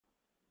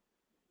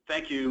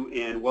Thank you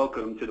and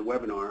welcome to the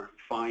webinar,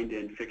 Find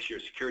and Fix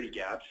Your Security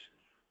Gaps,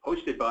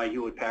 hosted by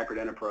Hewlett Packard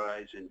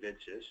Enterprise and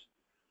Vidsys.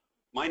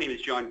 My name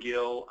is John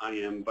Gill. I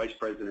am Vice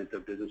President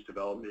of Business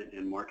Development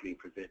and Marketing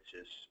for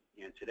Vidsys.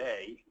 And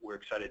today, we're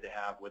excited to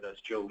have with us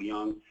Joe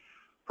Leung,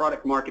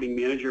 Product Marketing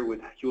Manager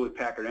with Hewlett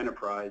Packard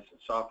Enterprise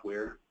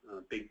Software,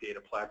 Big Data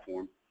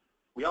Platform.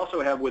 We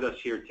also have with us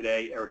here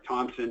today Eric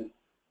Thompson,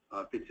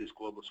 Vidsys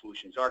Global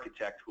Solutions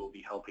Architect, who will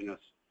be helping us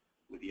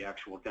with the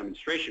actual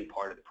demonstration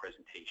part of the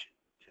presentation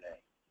today.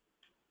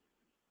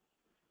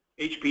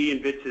 HPE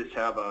and Vidsys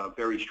have a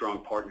very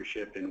strong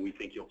partnership, and we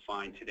think you'll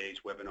find today's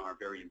webinar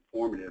very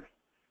informative.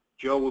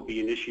 Joe will be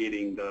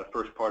initiating the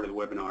first part of the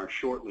webinar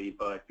shortly,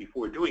 but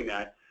before doing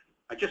that,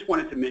 I just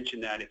wanted to mention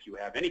that if you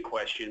have any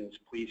questions,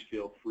 please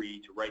feel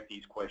free to write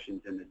these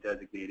questions in the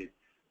designated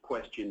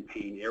question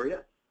pane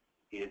area.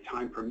 And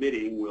time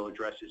permitting, we'll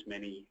address as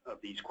many of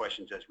these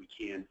questions as we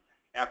can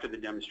after the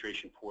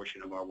demonstration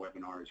portion of our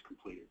webinar is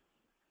completed.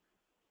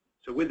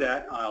 So with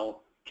that,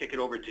 I'll kick it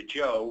over to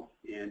Joe,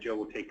 and Joe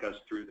will take us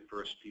through the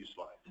first few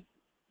slides.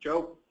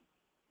 Joe?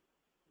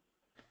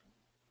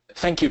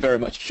 Thank you very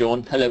much,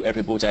 John. Hello,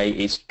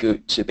 everybody. It's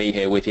good to be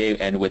here with you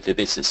and with the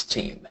Vidsys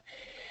team.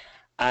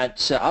 And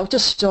I'll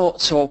just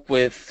start off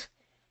with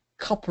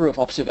a couple of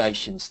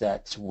observations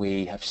that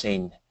we have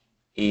seen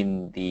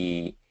in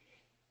the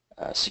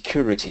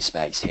security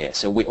space here.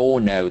 So we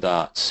all know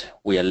that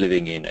we are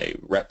living in a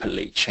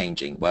rapidly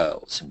changing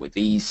world, and with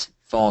these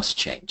fast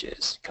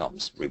changes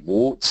comes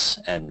rewards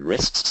and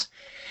risks.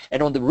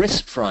 And on the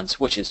risk front,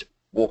 which is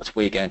what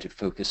we're going to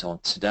focus on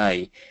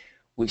today,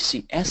 we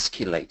see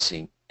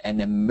escalating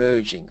and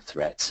emerging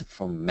threats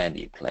from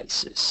many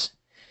places.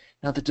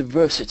 Now, the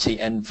diversity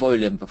and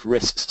volume of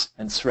risks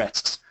and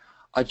threats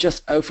are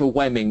just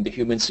overwhelming the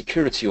human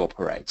security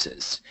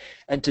operators.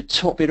 And to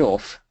top it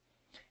off,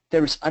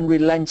 there is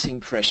unrelenting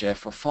pressure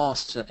for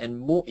faster and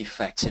more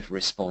effective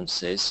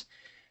responses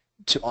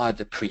to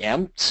either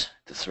preempt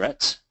the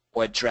threat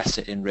or address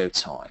it in real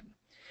time.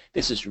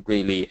 This is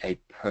really a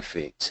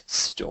perfect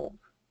storm.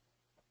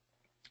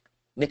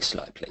 Next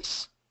slide,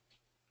 please.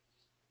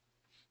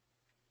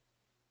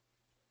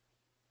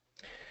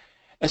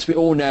 As we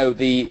all know,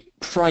 the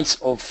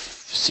price of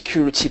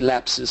security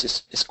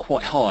lapses is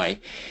quite high,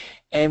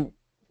 and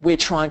we're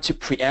trying to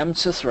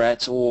preempt a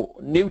threat or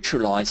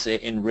neutralize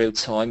it in real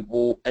time,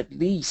 or at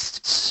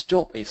least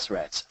stop a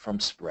threat from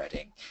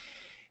spreading.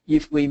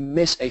 If we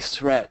miss a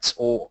threat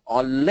or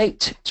are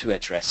late to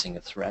addressing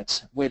a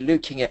threat, we're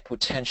looking at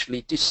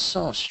potentially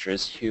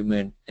disastrous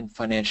human and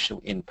financial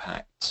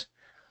impact.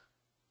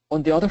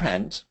 On the other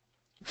hand,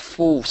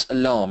 false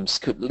alarms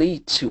could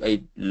lead to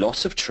a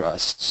loss of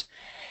trust,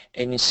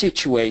 and in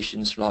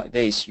situations like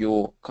this,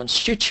 your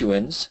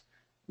constituents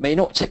may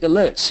not take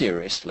alerts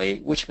seriously,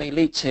 which may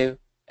lead to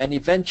an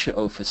eventual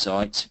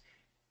oversight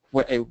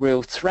where a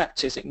real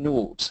threat is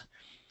ignored.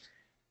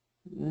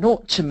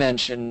 Not to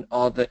mention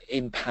other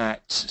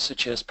impacts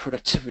such as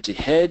productivity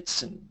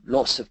hits and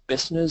loss of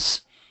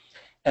business,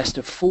 as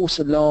the false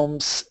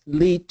alarms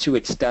lead to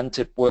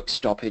extended work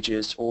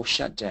stoppages or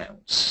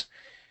shutdowns.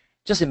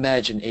 Just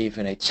imagine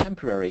even a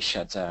temporary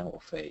shutdown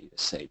of a,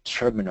 say,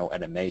 terminal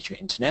at a major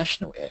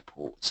international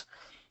airport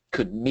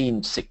could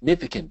mean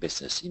significant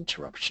business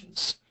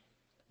interruptions.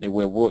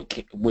 We're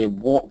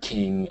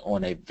walking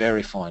on a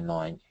very fine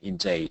line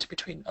indeed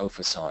between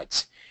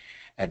oversight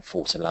and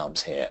false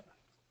alarms here.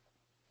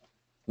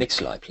 Next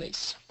slide,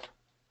 please.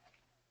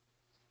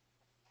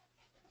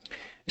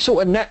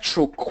 So a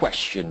natural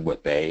question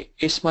would be,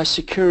 is my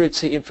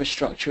security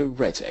infrastructure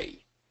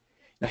ready?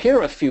 Now here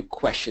are a few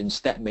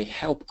questions that may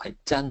help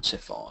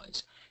identify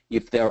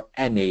if there are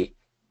any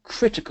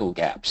critical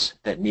gaps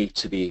that need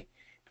to be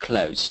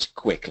closed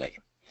quickly.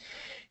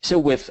 So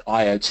with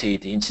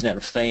IoT, the Internet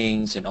of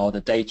Things, and other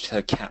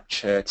data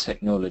capture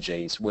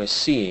technologies, we're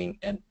seeing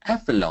an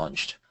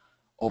avalanche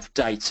of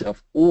data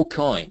of all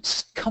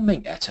kinds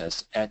coming at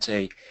us at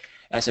a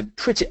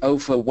pretty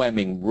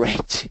overwhelming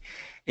rate.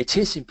 It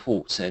is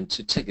important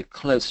to take a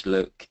close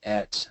look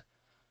at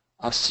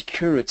our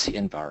security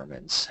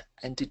environments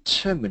and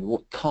determine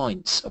what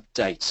kinds of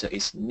data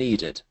is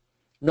needed,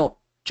 not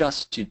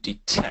just to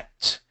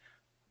detect,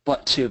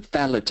 but to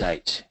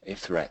validate a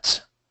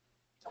threat.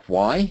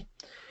 Why?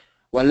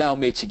 Well, allow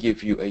me to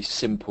give you a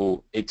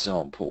simple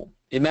example.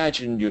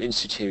 Imagine your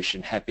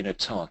institution had been a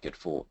target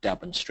for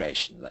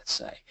demonstration, let's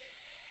say,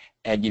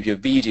 and if your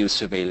video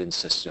surveillance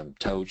system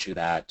told you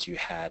that you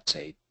had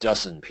a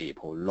dozen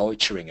people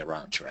loitering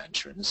around your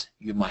entrance,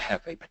 you might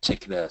have a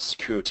particular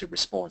security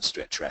response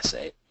to address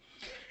it.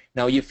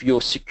 Now, if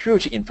your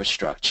security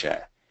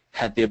infrastructure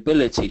had the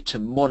ability to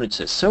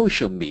monitor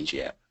social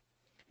media,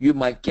 you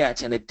might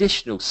get an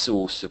additional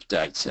source of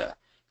data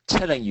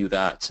telling you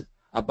that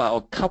about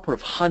a couple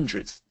of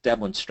hundred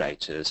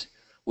demonstrators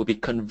will be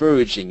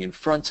converging in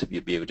front of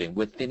your building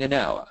within an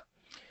hour.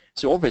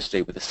 So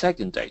obviously, with the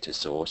second data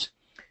source,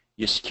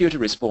 your security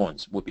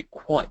response will be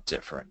quite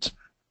different.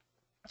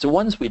 So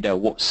once we know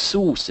what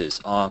sources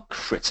are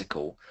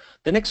critical,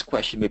 the next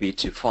question may be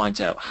to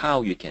find out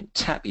how you can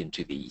tap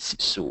into these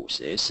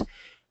sources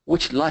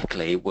which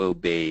likely will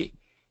be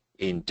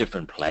in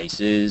different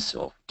places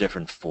or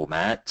different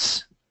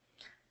formats.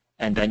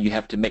 And then you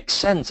have to make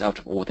sense out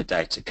of all the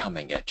data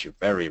coming at you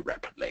very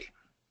rapidly.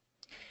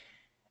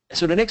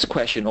 So the next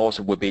question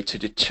also would be to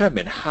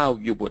determine how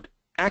you would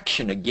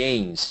action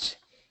against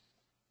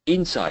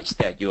insights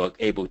that you are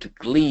able to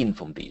glean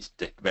from these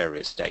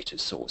various data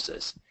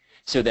sources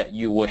so that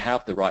you will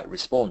have the right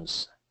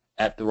response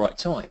at the right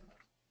time.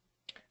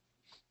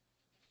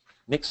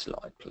 Next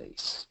slide,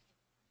 please.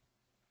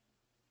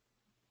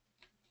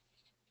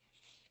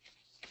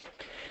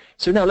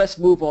 So now let's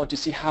move on to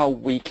see how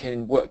we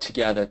can work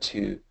together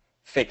to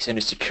fix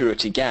any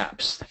security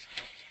gaps.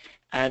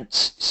 And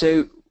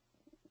so,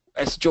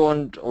 as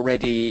John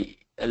already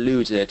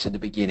alluded at the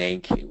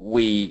beginning,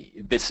 we,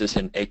 Vidsys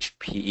and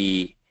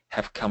HPE,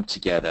 have come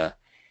together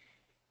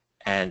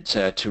and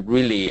to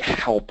really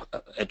help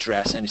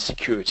address any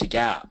security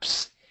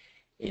gaps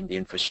in the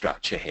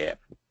infrastructure here.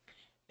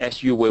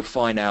 As you will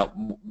find out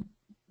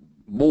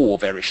more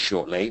very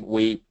shortly,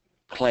 we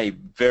play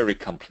very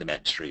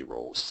complementary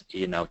roles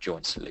in our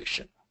joint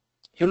solution.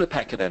 Hewlett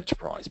Packard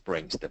Enterprise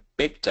brings the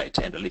big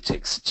data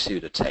analytics to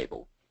the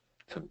table,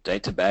 from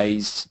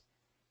database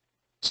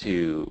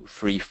to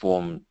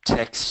free-form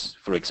text,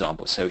 for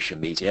example, social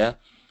media,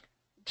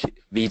 to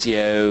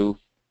video,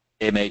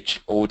 image,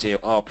 audio.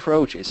 Our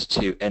approach is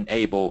to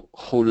enable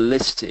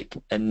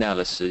holistic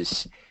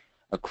analysis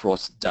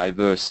across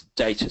diverse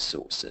data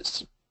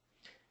sources.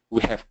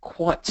 We have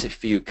quite a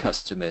few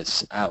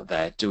customers out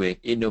there doing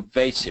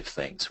innovative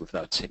things with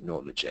our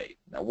technology.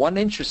 Now, one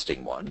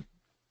interesting one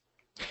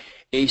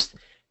is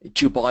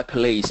Dubai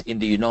Police in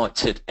the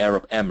United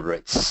Arab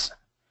Emirates.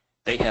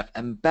 They have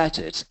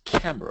embedded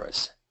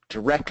cameras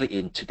directly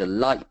into the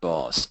light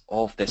bars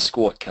of their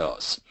squad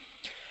cars.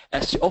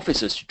 As the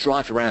officers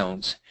drive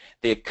around,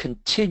 they are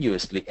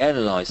continuously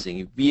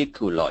analyzing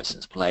vehicle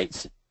license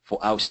plates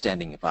for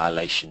outstanding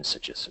violations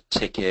such as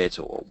tickets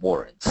or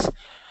warrants.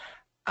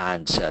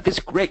 And this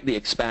greatly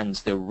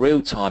expands the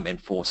real-time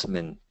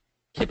enforcement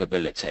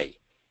capability.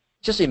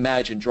 Just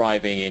imagine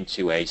driving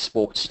into a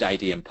sports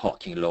stadium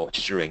parking lot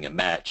during a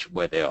match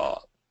where there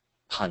are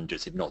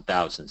hundreds, if not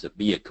thousands, of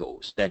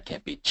vehicles that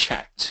can be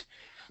checked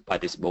by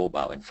this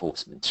mobile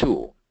enforcement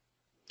tool.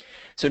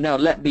 So now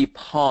let me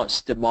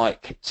pass the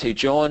mic to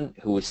John,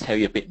 who will tell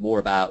you a bit more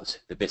about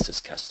the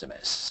business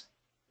customers.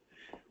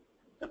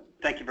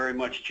 Thank you very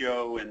much,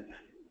 Joe. And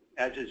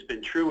as has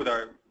been true with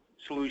our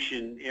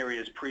solution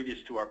areas previous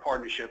to our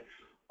partnership,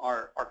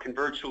 our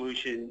Converged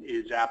solution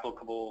is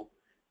applicable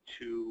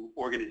to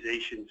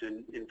organizations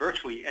in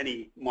virtually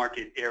any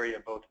market area,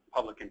 both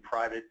public and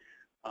private,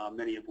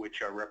 many of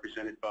which are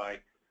represented by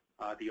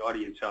the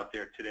audience out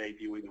there today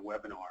viewing the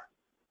webinar.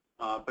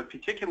 But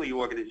particularly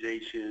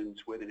organizations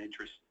with an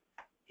interest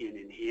in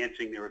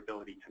enhancing their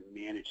ability to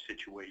manage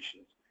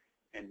situations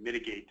and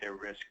mitigate their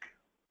risk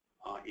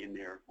in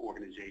their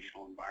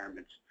organizational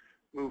environments,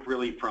 move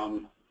really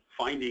from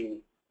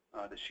finding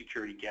the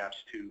security gaps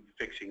to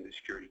fixing the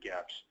security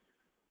gaps.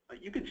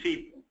 You can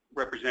see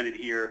represented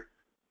here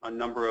a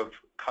number of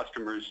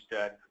customers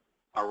that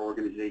our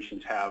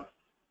organizations have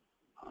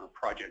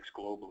projects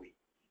globally.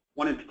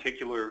 One in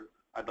particular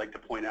I'd like to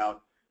point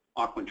out,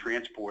 Auckland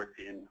Transport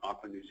in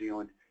Auckland, New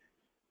Zealand.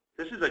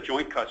 This is a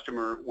joint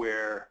customer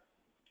where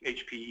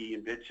HPE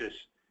and Vidsys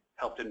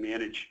helped them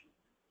manage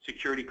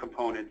security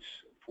components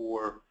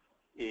for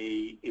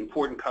an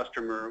important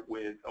customer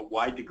with a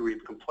wide degree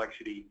of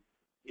complexity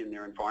in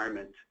their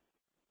environment.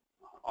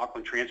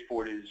 Auckland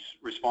Transport is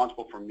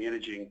responsible for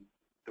managing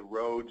the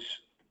roads,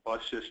 the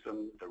bus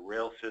system, the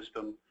rail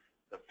system,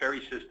 the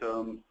ferry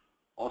system,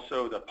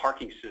 also the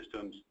parking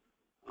systems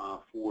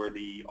for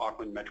the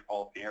Auckland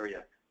metropolitan area.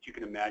 As you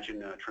can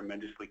imagine, a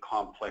tremendously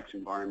complex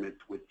environment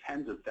with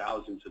tens of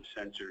thousands of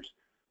sensors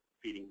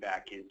feeding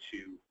back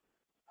into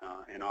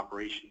an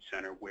operations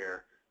center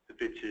where the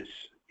Vidsys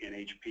and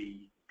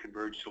HP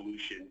Converged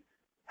solution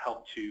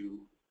help to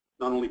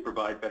not only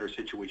provide better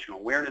situational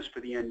awareness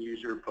for the end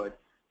user, but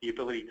the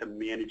ability to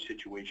manage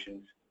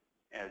situations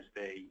as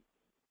they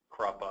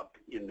crop up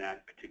in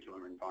that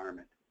particular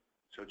environment.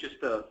 So just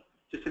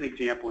an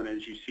example, and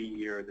as you see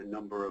here, the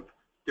number of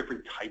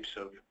different types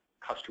of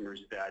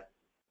customers that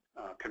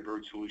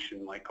Converged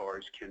solution like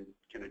ours can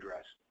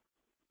address.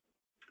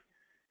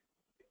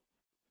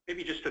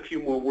 Maybe just a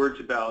few more words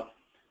about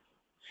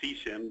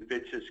CSIM,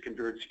 Vidsys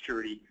Converged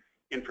Security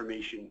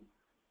Information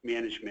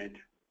Management.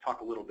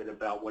 Talk a little bit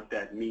about what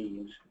that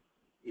means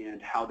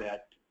and how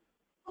that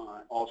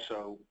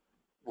also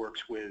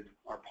works with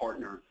our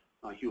partner,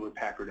 Hewlett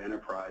Packard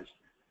Enterprise.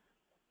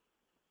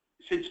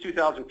 Since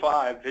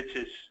 2005,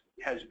 Vidsys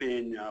has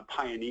been a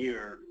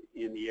pioneer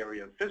in the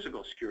area of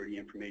physical security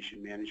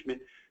information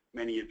management.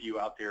 Many of you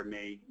out there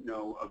may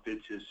know of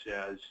Vidsys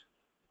as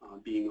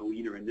being a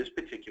leader in this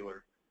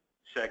particular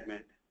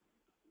segment.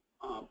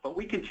 But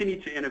we continue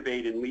to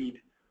innovate and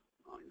lead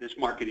this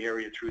market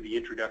area through the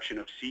introduction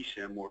of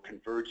CSIM, or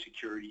Converged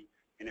Security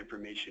and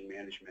Information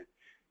Management.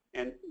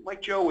 And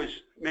like Joe was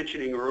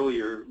mentioning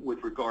earlier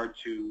with regard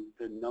to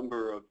the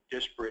number of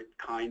disparate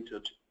kinds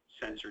of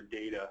sensor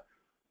data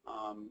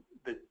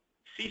The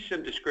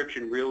CSIM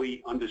description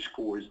really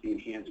underscores the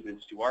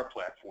enhancements to our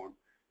platform,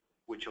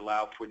 which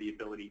allow for the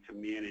ability to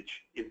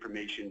manage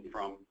information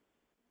from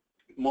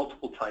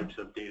multiple types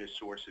of data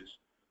sources,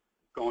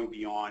 going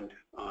beyond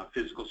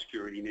physical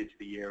security and into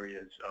the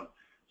areas of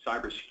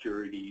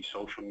cybersecurity,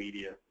 social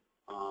media,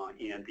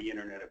 and the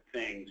Internet of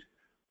Things.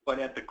 But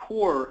at the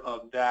core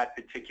of that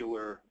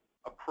particular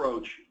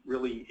approach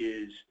really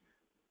is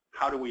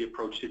how do we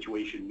approach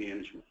situation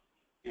management.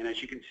 And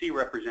as you can see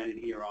represented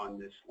here on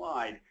this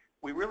slide,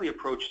 we really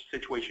approach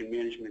situation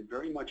management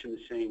very much in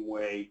the same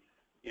way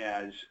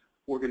as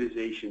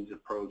organizations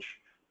approach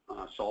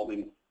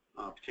solving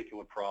a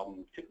particular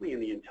problem, particularly in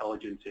the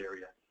intelligence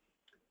area.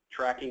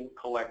 Tracking,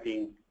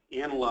 collecting,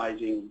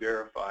 analyzing,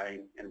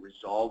 verifying, and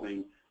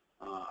resolving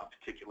a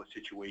particular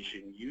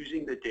situation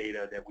using the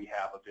data that we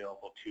have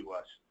available to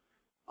us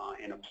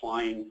and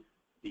applying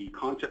the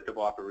concept of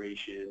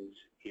operations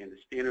and the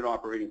standard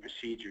operating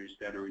procedures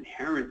that are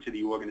inherent to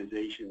the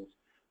organizations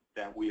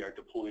that we are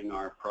deploying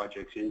our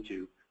projects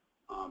into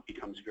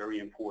becomes very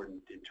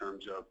important in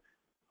terms of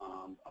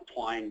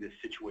applying this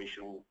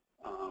situational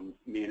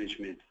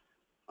management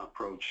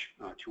approach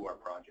to our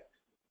projects.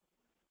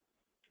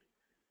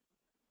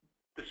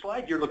 The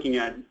slide you're looking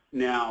at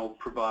now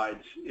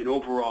provides an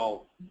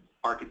overall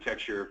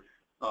architecture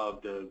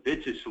of the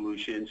Vidsys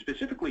solution.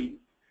 Specifically,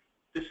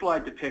 this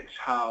slide depicts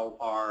how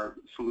our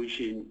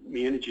solution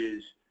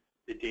manages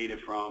the data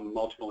from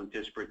multiple and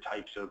disparate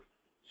types of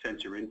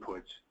sensor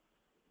inputs.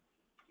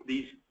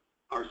 These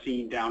are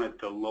seen down at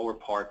the lower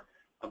part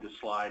of the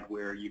slide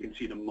where you can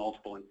see the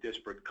multiple and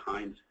disparate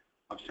kinds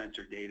of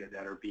sensor data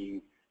that are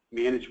being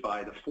managed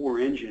by the 4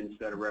 engines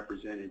that are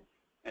represented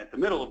at the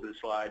middle of the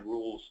slide: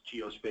 rules,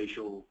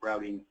 geospatial,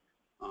 routing,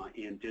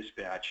 and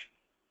dispatch.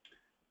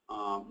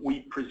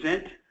 We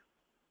present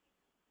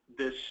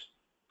this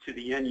to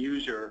the end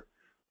user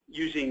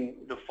using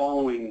the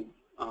following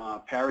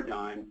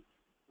paradigm: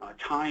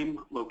 time,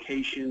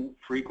 location,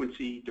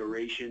 frequency,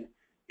 duration,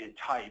 and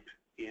type.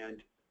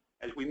 And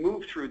as we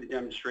move through the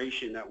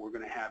demonstration that we're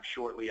going to have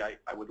shortly,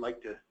 I would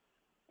like to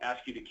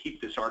ask you to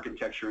keep this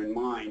architecture in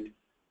mind.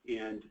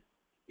 And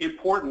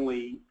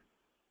importantly,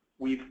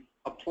 we've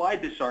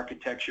applied this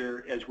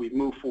architecture as we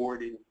move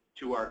forward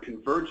into our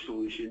Converged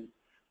solution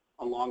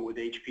along with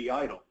HP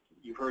Idle.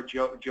 You heard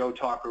Joe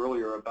talk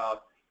earlier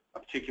about a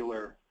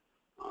particular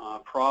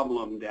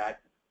problem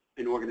that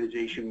an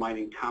organization might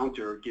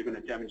encounter given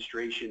a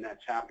demonstration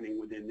that's happening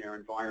within their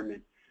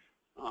environment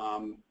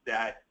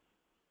that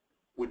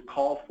would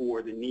call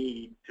for the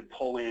need to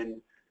pull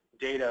in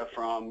data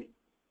from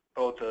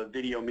both a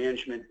video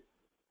management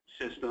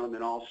system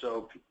and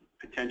also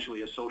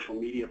potentially a social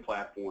media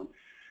platform.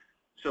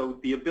 So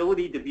the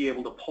ability to be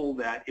able to pull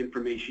that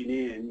information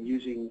in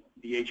using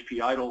the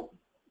HP Idle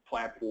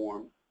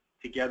platform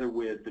together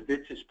with the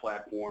Vidsys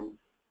platform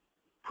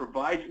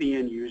provides the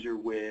end user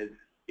with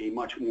a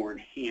much more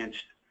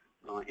enhanced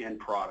end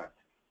product.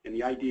 And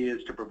the idea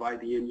is to provide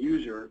the end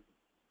user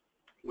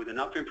with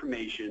enough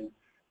information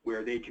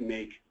where they can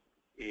make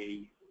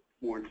a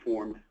more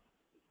informed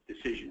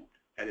decision.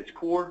 At its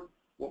core,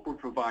 what we're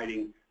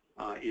providing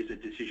is a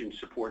decision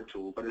support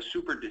tool, but a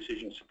super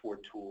decision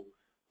support tool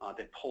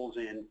that pulls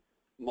in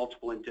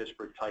multiple and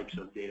disparate types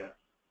of data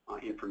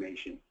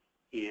information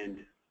and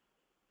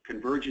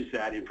converges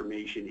that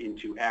information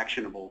into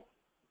actionable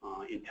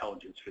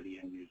intelligence for the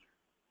end user.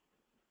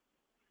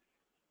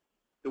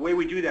 The way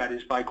we do that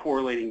is by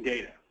correlating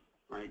data,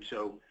 right?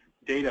 So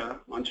data,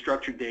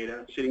 unstructured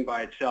data, sitting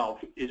by itself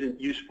isn't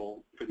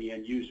useful for the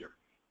end user.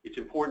 It's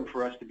important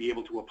for us to be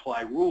able to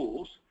apply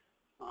rules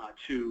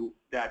to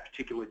that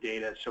particular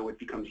data so it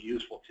becomes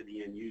useful to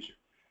the end user.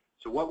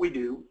 So what we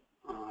do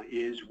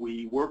is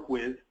we work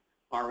with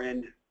our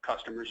end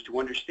customers to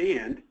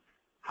understand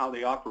how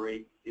they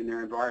operate in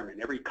their environment.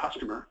 Every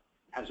customer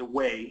has a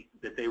way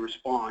that they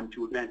respond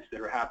to events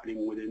that are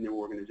happening within their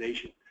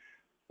organization,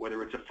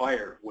 whether it's a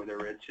fire,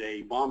 whether it's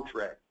a bomb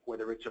threat,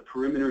 whether it's a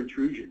perimeter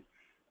intrusion,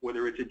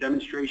 whether it's a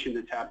demonstration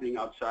that's happening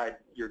outside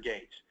your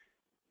gates.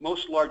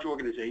 Most large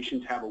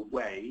organizations have a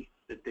way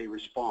that they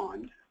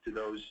respond to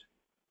those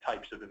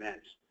types of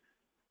events.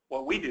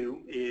 What we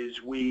do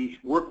is we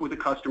work with the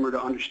customer to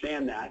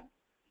understand that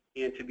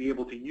and to be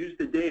able to use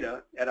the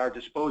data at our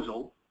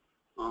disposal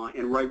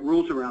and write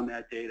rules around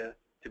that data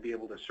to be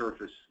able to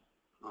surface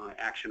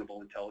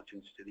actionable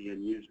intelligence to the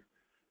end user.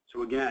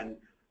 So again,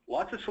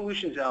 lots of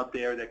solutions out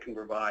there that can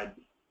provide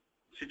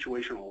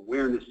situational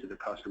awareness to the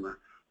customer,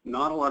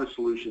 not a lot of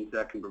solutions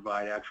that can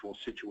provide actual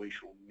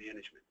situational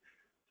management.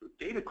 So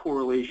data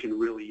correlation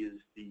really is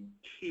the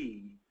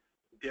key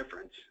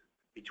difference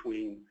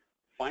between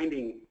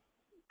finding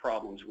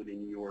problems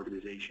within your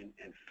organization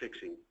and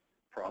fixing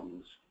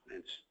problems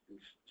and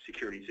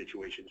security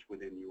situations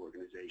within the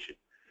organization.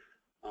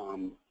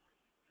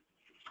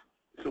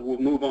 So we'll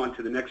move on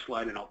to the next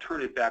slide, and I'll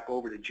turn it back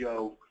over to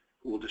Joe,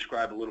 who will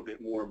describe a little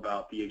bit more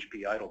about the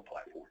HP Idle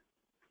platform.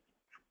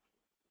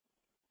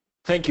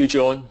 Thank you,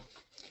 John.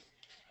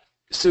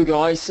 So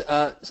guys,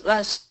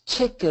 let's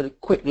take a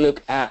quick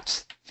look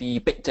at the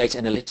big data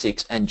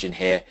analytics engine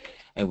here.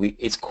 and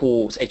it's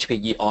called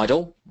HPE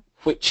Idle,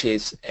 which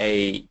is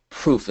a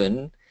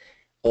proven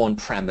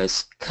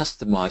on-premise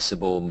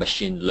customizable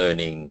machine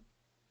learning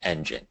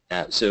engine.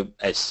 So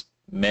as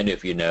many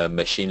of you know,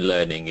 machine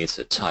learning is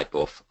a type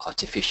of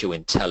artificial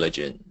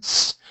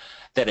intelligence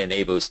that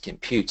enables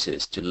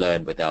computers to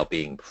learn without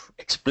being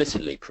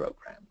explicitly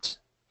programmed.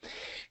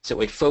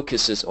 So it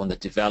focuses on the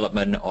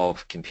development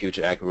of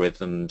computer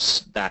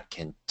algorithms that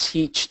can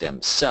teach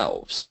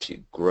themselves to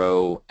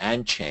grow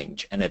and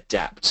change and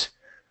adapt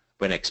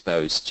when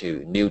exposed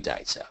to new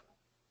data,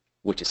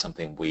 which is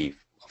something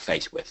we've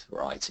faced with,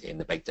 right, in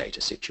the big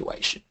data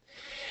situation.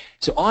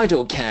 So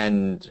IDLE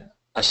can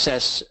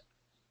assess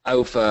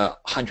over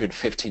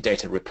 150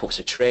 data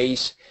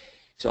repositories,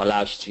 so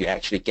allows you to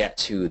actually get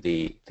to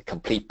the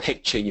complete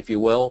picture, if you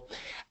will,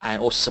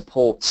 and also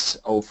supports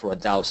over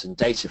 1,000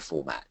 data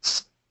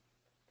formats.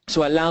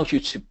 So it allows you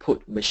to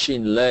put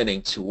machine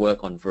learning to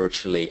work on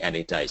virtually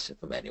any data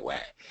from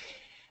anywhere.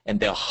 And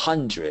there are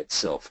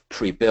hundreds of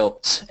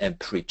pre-built and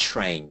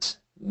pre-trained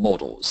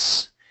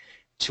models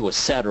to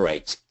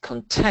accelerate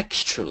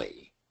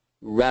contextually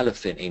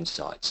relevant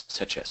insights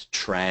such as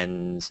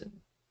trends and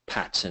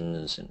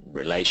patterns and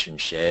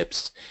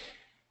relationships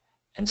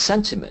and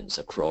sentiments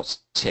across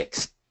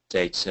text,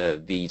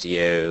 data,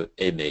 video,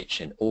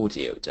 image, and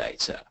audio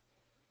data.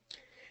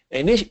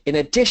 In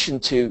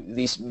addition to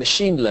these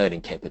machine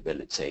learning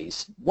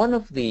capabilities, one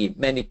of the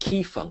many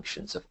key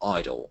functions of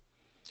IDLE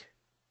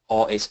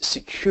are its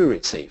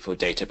security for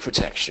data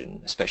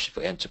protection, especially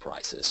for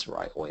enterprises,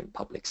 right, or in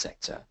public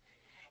sector,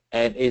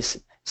 and its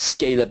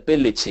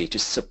scalability to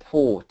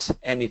support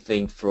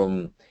anything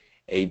from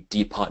a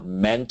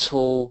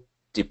departmental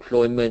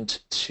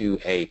deployment to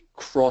a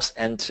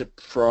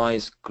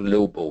cross-enterprise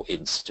global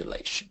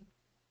installation.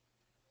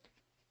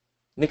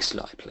 Next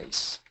slide,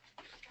 please.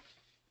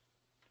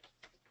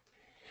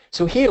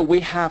 So here we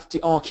have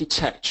the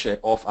architecture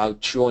of our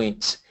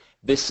joint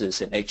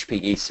Vidsys and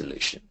HPE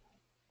solution.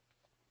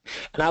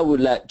 And I will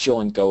let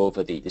John go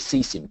over the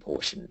CSIM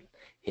portion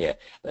here.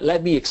 But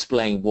let me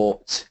explain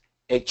what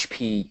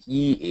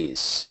HPE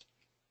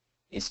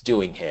is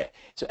doing here.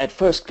 So at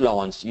first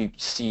glance, you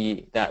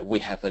see that we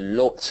have a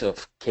lot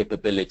of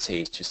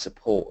capabilities to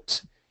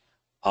support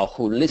our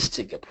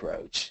holistic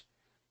approach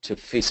to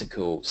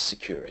physical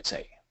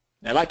security.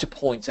 And I'd like to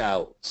point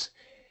out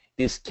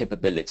these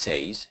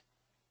capabilities,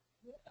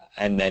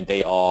 and then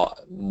they are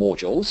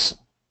modules,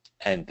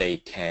 and they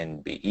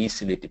can be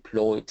easily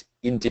deployed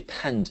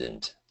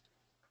independent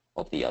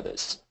of the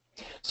others.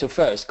 So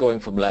first, going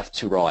from left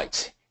to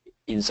right,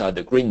 inside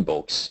the green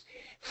box,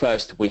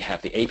 first we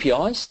have the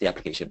APIs, the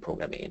application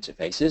programming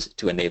interfaces,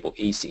 to enable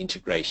easy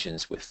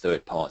integrations with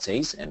third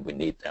parties, and we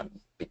need them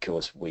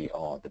because we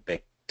are the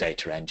big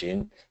data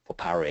engine for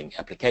powering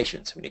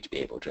applications. We need to be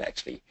able to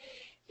actually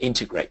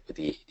integrate with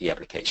the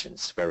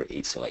applications very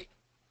easily.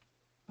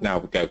 Now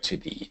we go to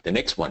the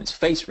next one, is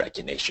face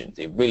recognition.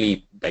 It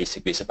really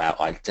basically is about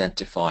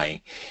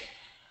identifying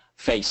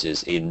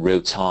faces in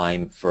real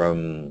time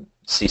from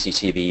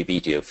CCTV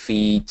video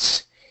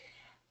feeds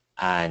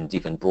and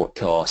even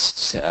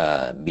broadcast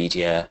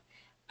media,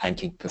 and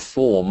can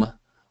perform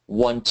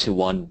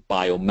one-to-one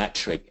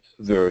biometric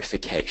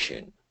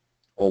verification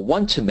or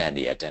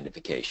one-to-many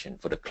identification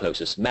for the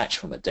closest match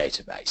from a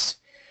database.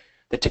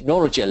 The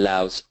technology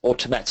allows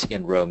automatic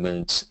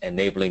enrollment,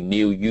 enabling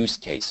new use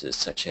cases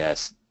such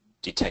as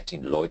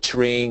detecting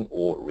loitering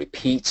or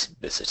repeat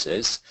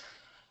visitors.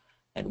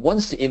 And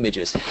once the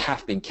images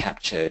have been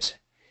captured,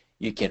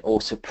 you can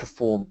also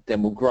perform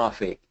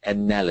demographic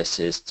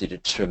analysis to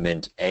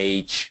determine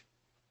age,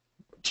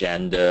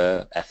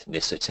 gender,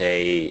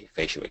 ethnicity,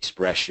 facial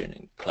expression,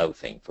 and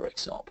clothing, for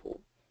example,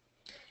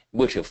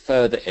 which will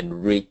further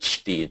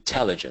enrich the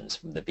intelligence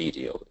from the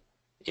video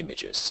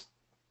images.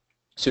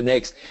 So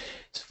next,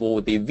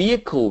 for the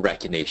vehicle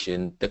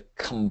recognition, the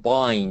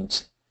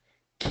combined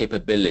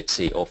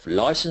capability of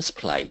license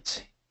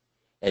plate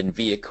and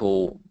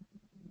vehicle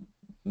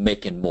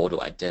make and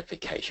model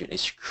identification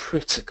is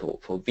critical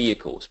for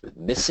vehicles with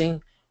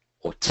missing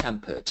or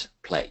tampered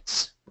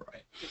plates,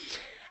 right?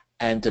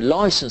 And the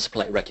license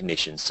plate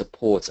recognition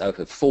supports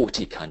over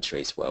 40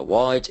 countries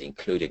worldwide,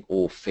 including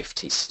all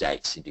 50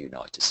 states in the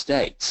United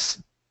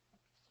States.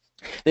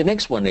 The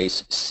next one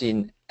is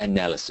scene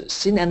analysis.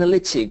 Scene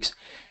analytics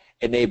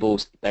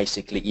enables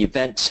basically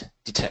event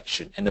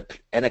detection and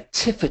an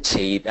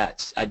activity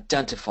that's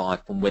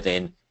identified from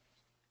within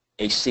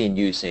a scene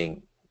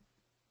using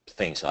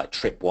things like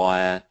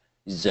tripwire,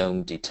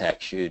 zone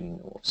detection,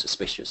 or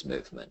suspicious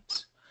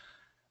movements.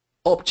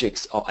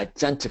 Objects are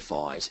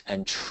identified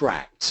and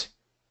tracked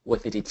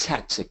with the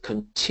detector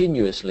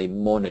continuously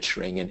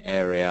monitoring an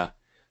area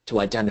to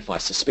identify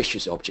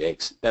suspicious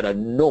objects that are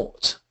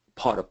not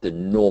part of the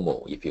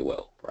normal, if you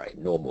will, right,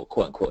 normal,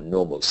 quote-unquote,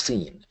 normal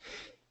scene.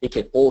 It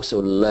can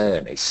also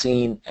learn a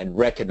scene and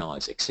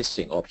recognize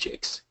existing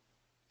objects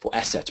for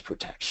asset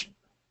protection.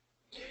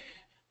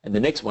 And the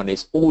next one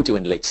is audio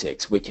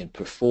analytics. We can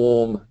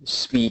perform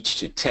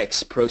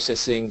speech-to-text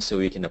processing, so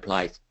we can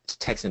apply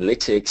text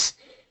analytics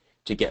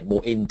to get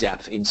more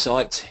in-depth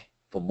insight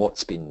from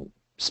what's been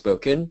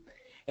spoken.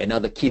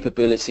 Another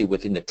capability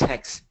within the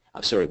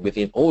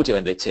within audio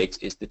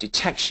analytics is the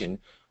detection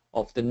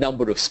of the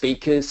number of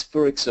speakers,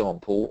 for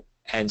example,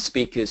 and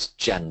speakers'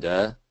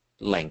 gender,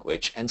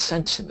 language, and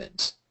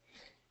sentiment.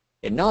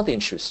 Another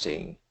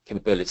interesting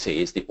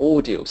capability is the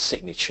audio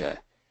signature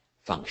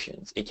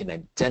functions. It can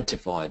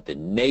identify the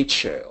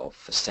nature of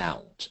a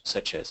sound,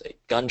 such as a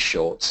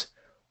gunshot,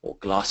 or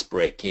glass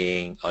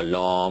breaking,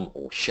 alarm,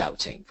 or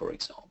shouting, for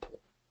example.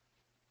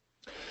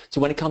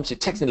 So when it comes to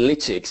text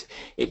analytics,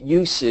 it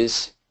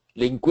uses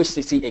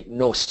linguistically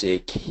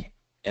agnostic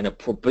and a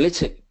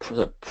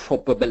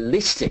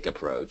probabilistic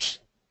approach,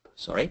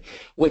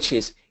 which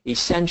is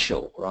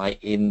essential, right,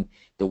 in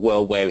the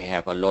world where we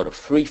have a lot of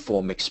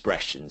free-form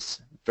expressions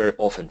very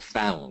often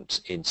found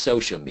in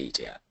social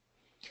media.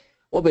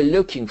 What we're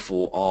looking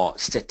for are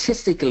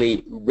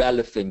statistically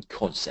relevant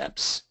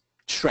concepts,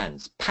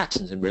 trends,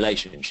 patterns, and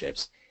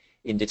relationships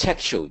in the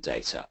textual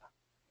data.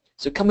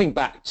 So coming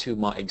back to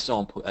my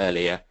example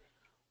earlier,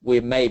 we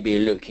may be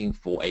looking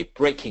for a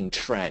breaking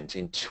trend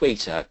in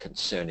Twitter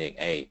concerning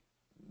a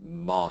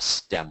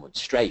mass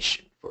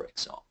demonstration, for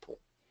example.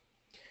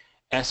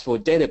 As for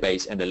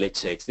database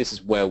analytics, this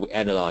is where we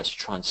analyze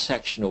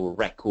transactional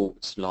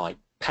records like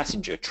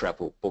passenger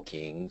travel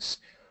bookings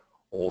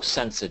or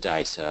sensor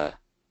data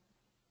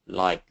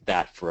like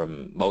that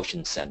from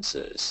motion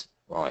sensors,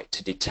 right,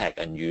 to detect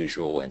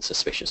unusual and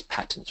suspicious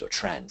patterns or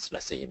trends,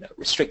 let's say in a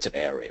restricted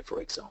area,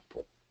 for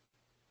example.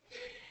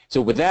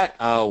 So with that,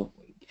 I'll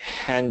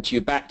hand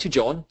you back to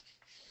John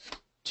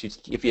to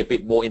give you a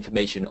bit more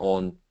information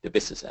on the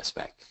business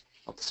aspect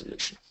of the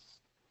solution.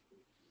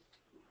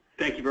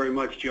 Thank you very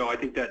much, Joe. I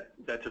think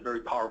that's a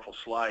very powerful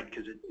slide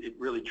because it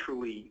really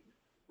truly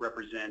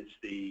represents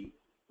the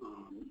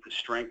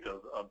strength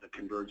of the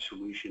Converged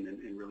solution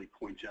and really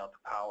points out the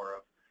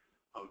power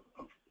of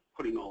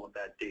putting all of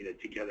that data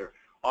together.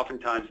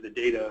 Oftentimes the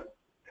data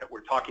that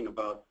we're talking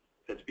about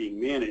that's being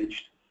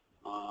managed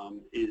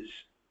is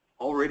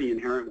already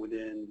inherent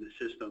within the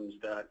systems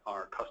that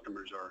our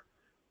customers are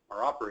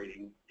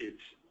operating.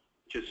 It's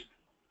just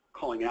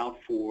calling out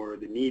for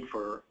the need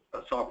for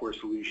a software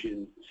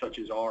solution such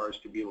as ours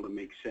to be able to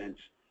make sense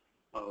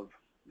of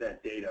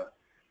that data.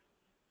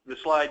 The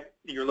slide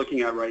you're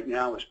looking at right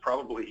now is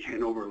probably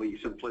an overly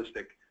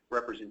simplistic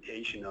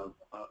representation of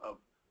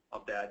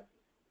that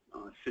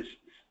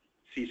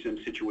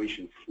CSIM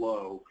situation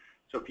flow.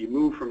 So if you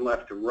move from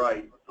left to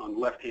right on the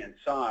left-hand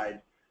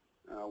side,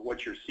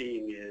 what you're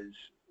seeing is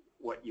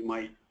what you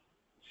might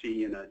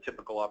see in a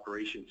typical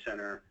operation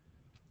center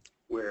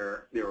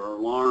where there are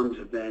alarms,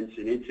 events,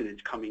 and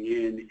incidents coming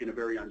in a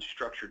very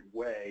unstructured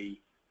way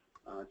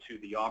to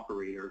the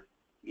operator.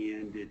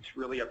 And it's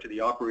really up to the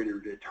operator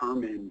to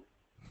determine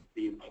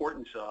the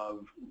importance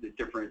of the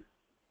different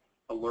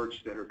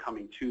alerts that are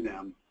coming to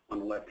them on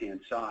the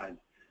left-hand side.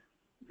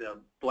 The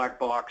black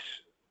box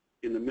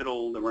in the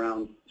middle, the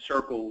round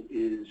circle,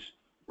 is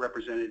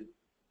represented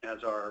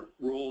as our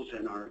rules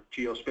and our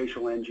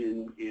geospatial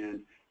engine.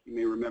 And you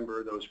may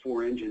remember those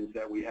 4 engines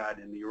that we had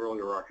in the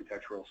earlier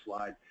architectural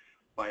slide.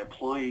 By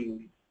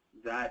applying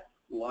that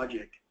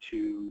logic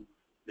to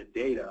the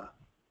data,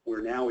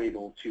 we're now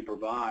able to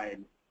provide,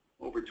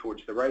 over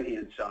towards the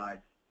right-hand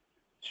side,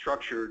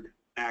 structured,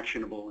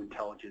 actionable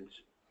intelligence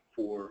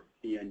for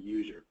the end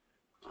user,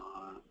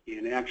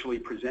 and actually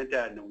present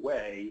that in a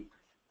way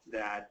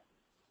that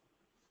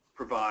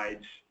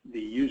provides the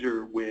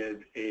user with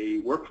a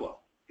workflow,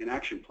 an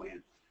action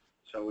plan.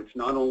 So it's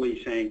not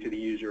only saying to the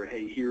user,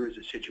 hey, here is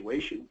a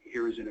situation,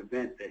 here is an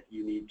event that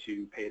you need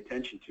to pay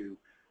attention to,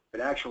 but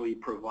actually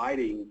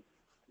providing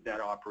that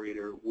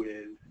operator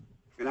with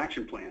an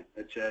action plan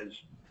that says,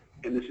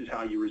 and this is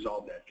how you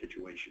resolve that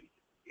situation.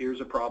 Here's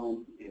a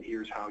problem, and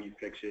here's how you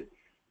fix it,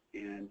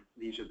 and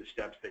these are the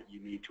steps that you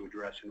need to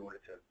address in order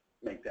to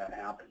make that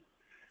happen.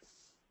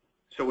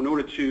 So in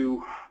order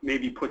to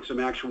maybe put some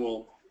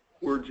actual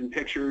words and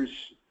pictures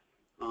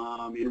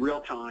in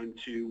real time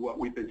to what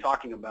we've been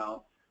talking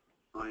about,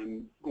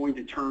 I'm going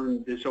to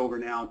turn this over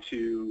now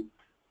to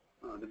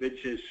the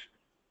Vidsys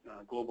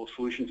Global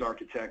Solutions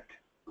Architect,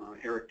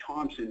 Eric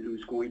Thompson,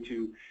 who's going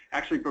to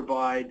actually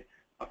provide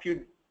a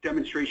few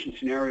demonstration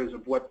scenarios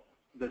of what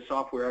the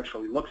software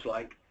actually looks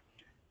like.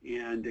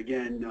 And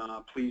again,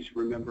 please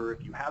remember,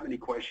 if you have any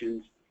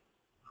questions,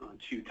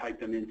 to type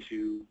them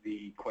into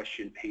the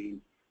question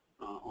pane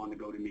on the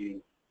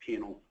GoToMeeting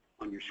panel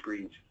on your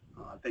screens.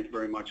 Thank you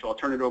very much. So I'll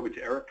turn it over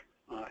to Eric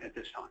at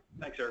this time.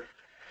 Thanks, Eric.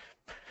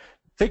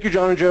 Thank you,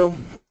 John and Joe.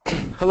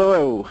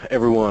 Hello,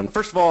 everyone.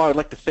 First of all, I'd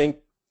like to thank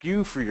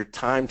you for your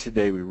time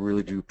today. We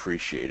really do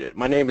appreciate it.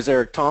 My name is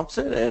Eric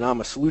Thompson, and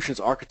I'm a solutions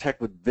architect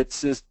with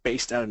Vidsys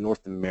based out of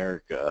North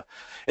America.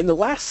 In the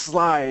last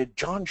slide,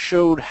 John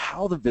showed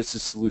how the Vidsys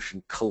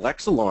solution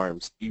collects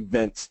alarms,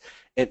 events,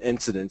 and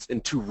incidents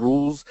into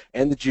rules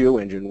and the geo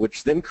engine,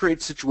 which then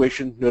creates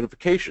situation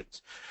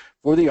notifications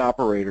for the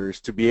operators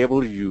to be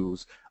able to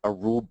use a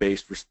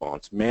rule-based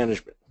response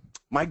management.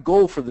 My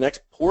goal for the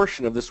next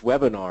portion of this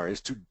webinar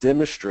is to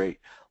demonstrate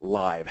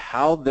live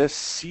how this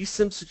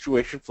CSIM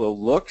situation flow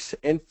looks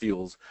and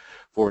feels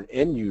for an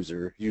end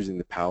user using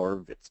the power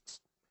of Vidsys.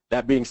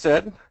 That being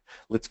said,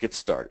 let's get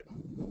started.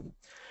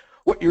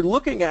 What you're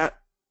looking at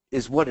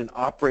is what an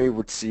operator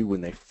would see when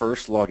they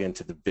first log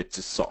into the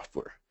Vidsys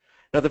software.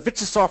 Now, the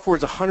Vidsys software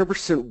is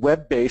 100%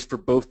 web-based for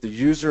both the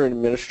user and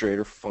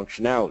administrator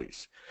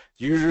functionalities.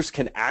 Users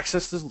can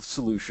access the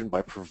solution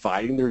by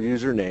providing their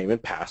username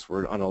and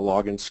password on a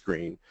login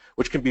screen,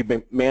 which can be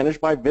managed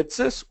by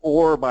Vidsys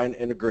or by an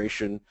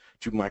integration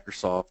to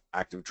Microsoft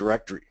Active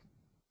Directory.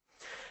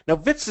 Now,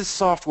 Vidsys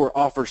software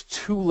offers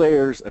 2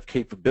 layers of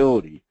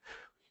capability.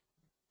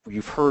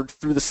 You've heard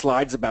through the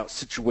slides about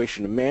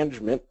situation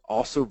management.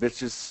 Also,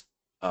 Vidsys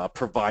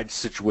provides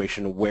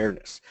situation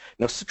awareness.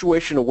 Now,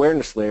 situation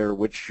awareness layer,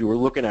 which you are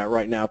looking at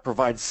right now,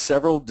 provides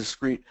several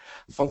discrete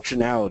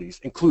functionalities,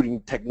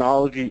 including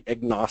technology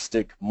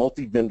agnostic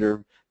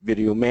multi-vendor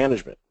video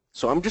management.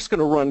 So I'm just going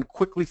to run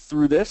quickly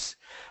through this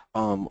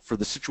for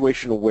the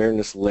situation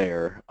awareness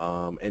layer,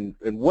 and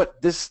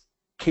what this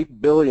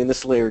capability in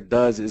this layer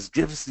does is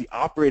gives the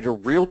operator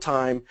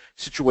real-time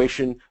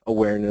situation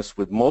awareness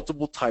with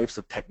multiple types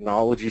of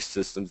technology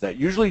systems that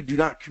usually do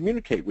not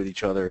communicate with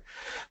each other,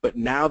 but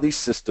now these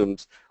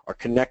systems are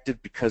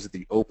connected because of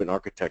the open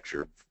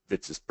architecture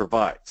Vidsys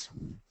provides.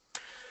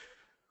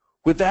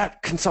 With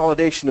that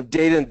consolidation of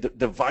data and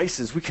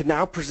devices, we can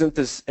now present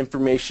this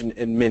information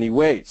in many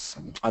ways.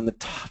 On the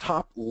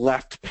top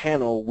left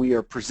panel, we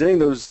are presenting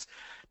those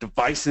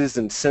devices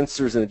and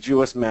sensors in a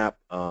GOS map.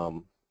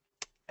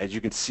 As you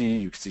can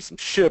see some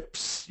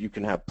ships, you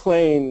can have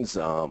planes,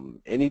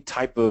 any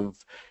type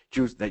of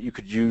that you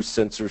could use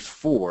sensors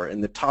for.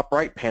 In the top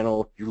right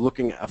panel, you're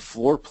looking at a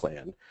floor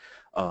plan,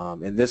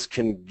 and this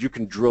you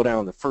can drill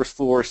down the first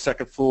floor,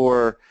 second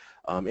floor,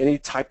 any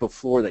type of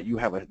floor that you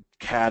have a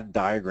CAD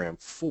diagram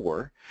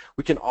for.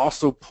 We can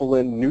also pull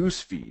in news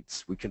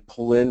feeds. We can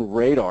pull in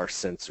radar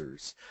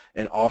sensors,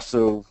 and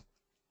also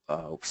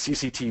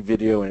CCTV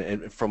video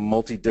and from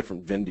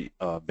multi-different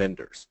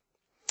vendors.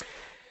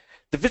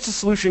 The Vidsys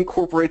solution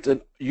incorporates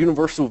a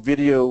universal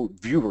video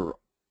viewer.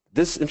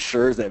 This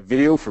ensures that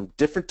video from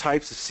different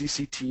types of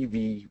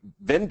CCTV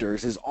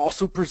vendors is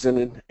also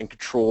presented and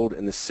controlled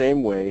in the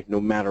same way no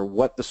matter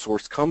what the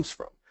source comes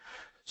from.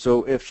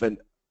 So if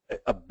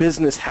a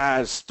business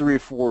has 3 or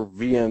 4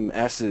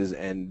 VMSs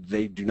and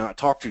they do not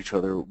talk to each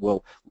other,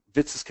 well,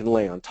 Vidsys can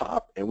lay on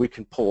top and we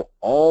can pull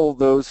all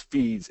those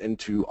feeds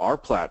into our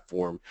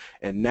platform,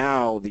 and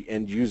now the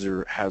end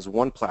user has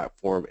one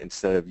platform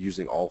instead of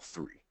using all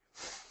 3.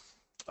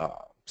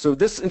 So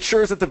this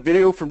ensures that the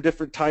video from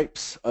different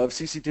types of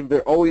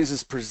CCTV always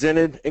is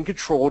presented and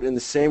controlled in the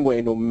same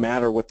way no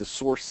matter what the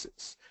source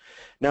is.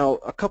 Now,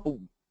 a couple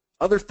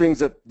other things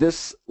that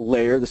this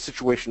layer, the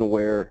situation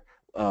aware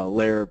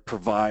layer,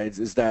 provides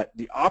is that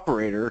the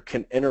operator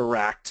can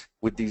interact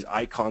with these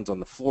icons on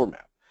the floor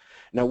map.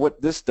 Now,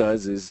 what this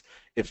does is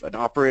if an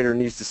operator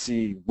needs to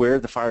see where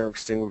the fire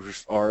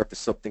extinguishers are, if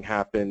something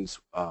happens,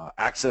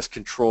 access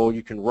control,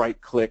 you can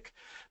right-click,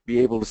 be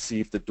able to see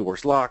if the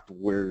door's locked,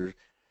 where,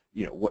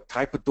 what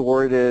type of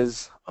door it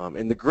is.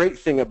 And the great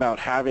thing about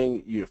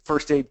having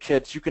first aid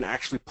kits, you can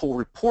actually pull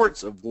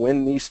reports of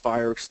when these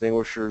fire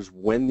extinguishers,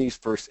 when these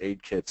first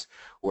aid kits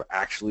were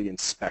actually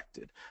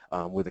inspected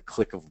with a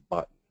click of a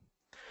button.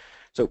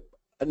 So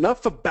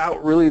enough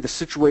about really the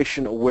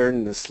situation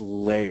awareness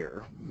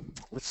layer.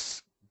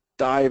 Let's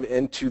dive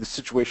into the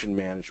situation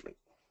management.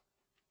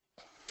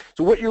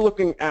 So what you're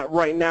looking at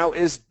right now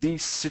is the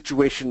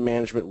situation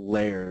management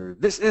layer.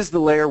 This is the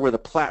layer where the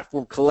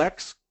platform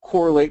collects,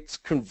 correlates,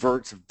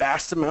 converts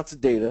vast amounts of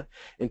data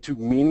into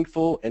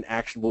meaningful and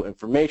actionable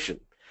information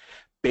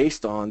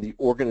based on the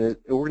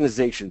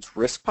organization's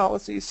risk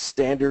policies,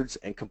 standards,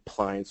 and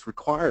compliance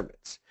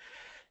requirements.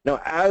 Now,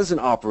 as an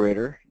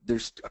operator,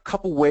 there's a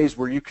couple ways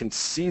where you can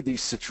see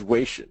these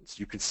situations.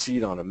 You can see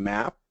it on a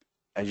map.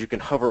 As you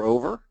can hover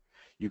over,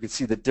 you can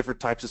see the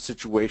different types of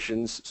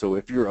situations. So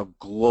if you're a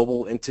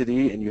global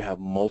entity and you have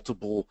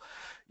multiple,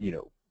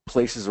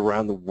 places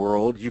around the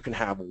world, you can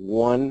have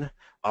one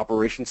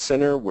operations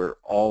center where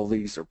all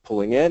these are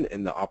pulling in,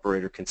 and the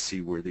operator can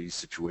see where these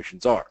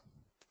situations are.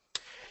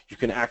 You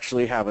can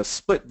actually have a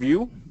split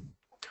view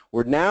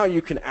where now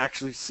you can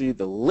actually see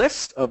the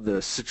list of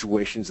the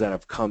situations that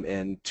have come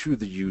in to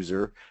the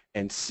user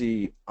and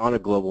see on a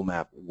global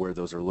map where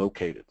those are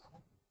located.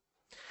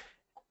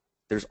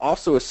 There's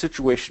also a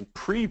situation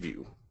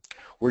preview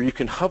where you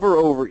can hover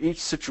over each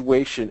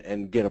situation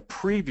and get a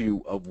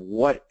preview of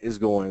what is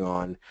going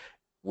on,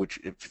 which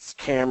if it's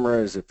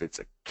cameras, if it's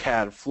a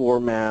CAD floor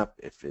map,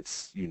 if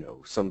it's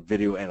some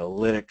video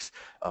analytics,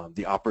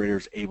 the operator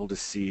is able to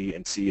see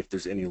if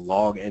there's any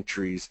log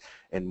entries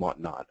and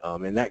whatnot.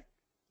 And that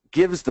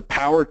gives the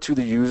power to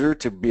the user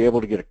to be able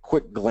to get a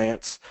quick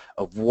glance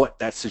of what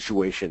that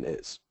situation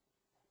is.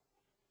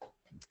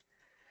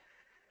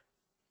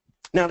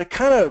 Now, to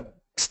kind of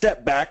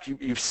step back,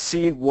 you've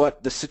seen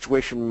what the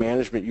situation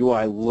management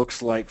UI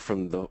looks like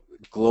from the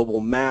global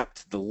map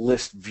to the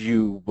list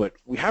view, but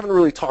we haven't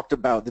really talked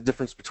about the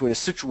difference between a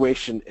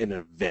situation and an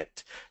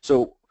event.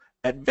 So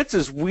at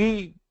Vidsys,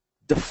 we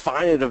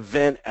define an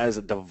event as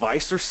a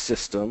device or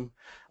system.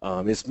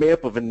 It's made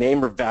up of a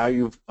name or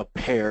value of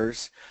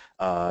pairs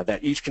that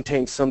each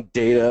contains some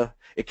data.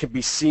 It can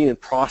be seen and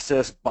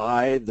processed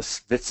by the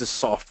Vidsys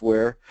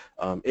software.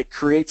 It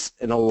creates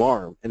an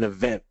alarm, an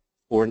event,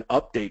 or an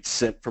update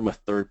sent from a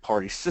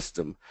third-party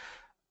system.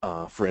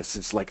 For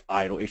instance, like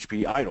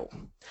HPE idle.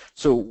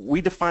 So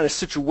we define a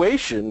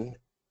situation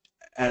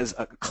as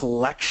a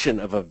collection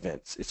of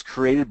events. It's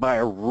created by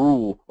a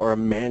rule or a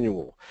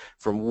manual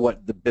from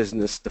what the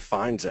business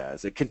defines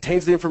as. It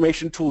contains the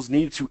information tools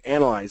needed to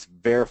analyze,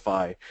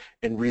 verify,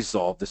 and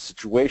resolve the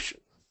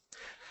situation.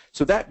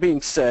 So that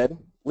being said,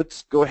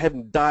 let's go ahead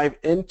and dive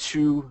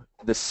into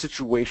the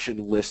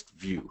situation list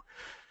view.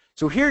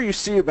 So here you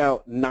see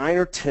about 9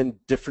 or 10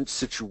 different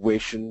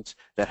situations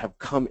that have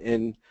come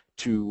in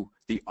to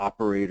the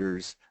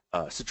operator's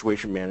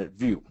situation management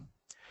view.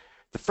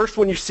 The first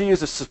one you see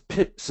is a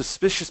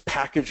suspicious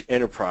package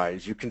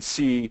enterprise. You can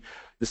see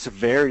the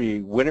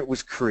severity, when it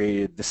was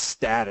created, the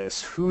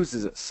status, who's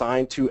is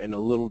assigned to, and a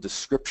little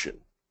description.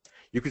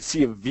 You can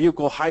see a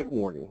vehicle height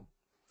warning,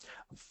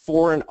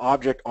 foreign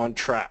object on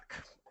track,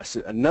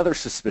 another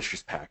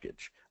suspicious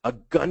package, a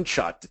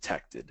gunshot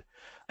detected,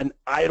 an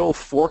idle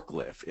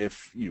forklift.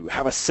 If you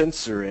have a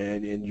sensor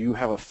and you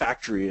have a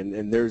factory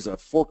and there's a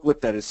forklift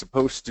that is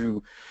supposed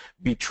to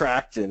be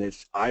tracked and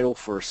it's idle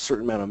for a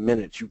certain amount of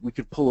minutes, we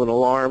could pull an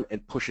alarm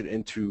and push it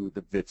into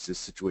the Vidsys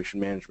situation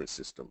management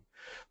system.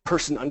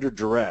 Person under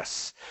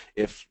duress.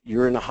 If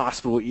you're in a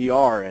hospital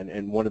ER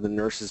and one of the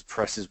nurses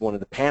presses one of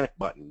the panic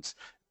buttons,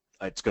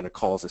 it's going to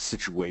cause a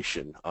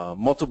situation.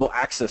 Multiple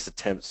access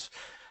attempts,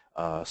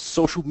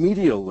 social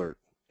media alert,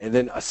 and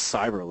then a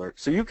cyber alert.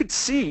 So you could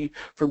see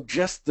from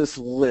just this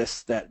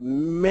list that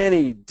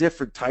many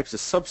different types of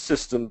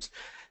subsystems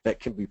that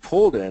can be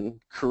pulled in,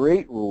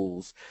 create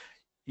rules,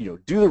 do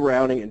the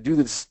routing and do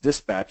this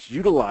dispatch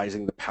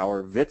utilizing the power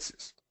of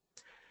Vidsys.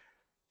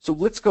 So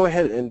let's go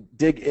ahead and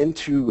dig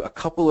into a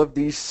couple of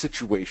these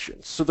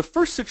situations. So the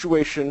first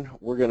situation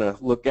we're going to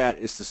look at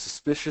is the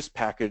suspicious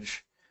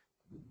package.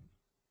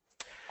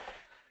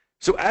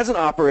 So as an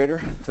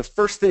operator, the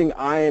first thing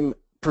I'm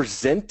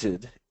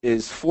presented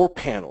is 4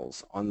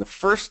 panels. On the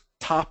first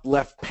top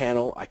left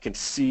panel, I can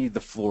see the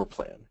floor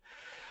plan.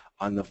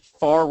 On the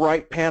far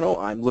right panel,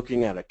 I'm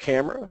looking at a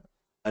camera,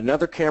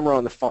 another camera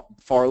on the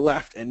far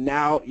left, and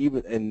now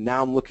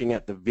I'm looking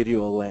at the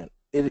video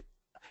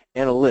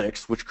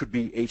analytics, which could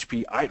be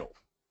HPE idle.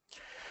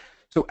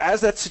 So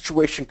as that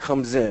situation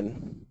comes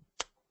in,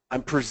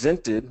 I'm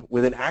presented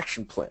with an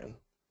action plan.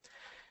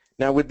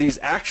 Now with these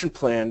action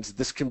plans,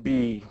 this can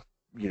be,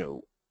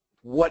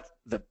 what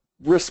the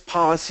risk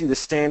policy, the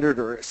standard,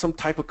 or some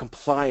type of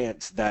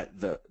compliance that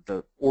the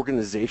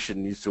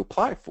organization needs to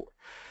apply for.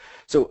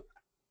 So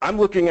I'm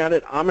looking at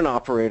it, I'm an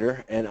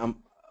operator, and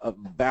I'm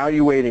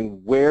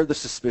evaluating where the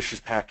suspicious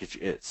package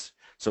is.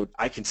 So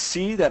I can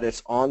see that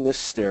it's on this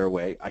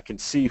stairway, I can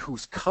see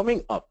who's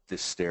coming up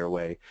this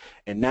stairway,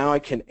 and now I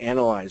can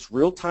analyze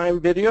real-time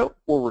video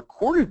or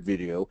recorded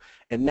video,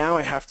 and now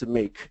I have to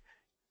make,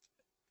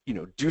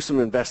 do some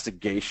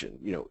investigation.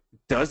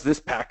 Does this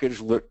package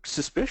look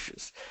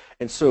suspicious?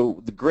 And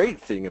so the great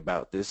thing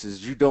about this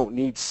is you don't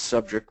need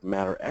subject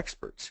matter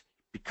experts.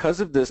 Because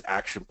of this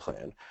action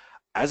plan,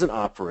 as an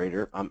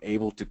operator, I'm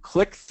able to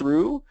click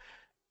through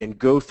and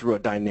go through a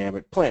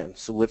dynamic plan.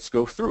 So let's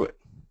go through it.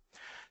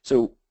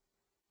 So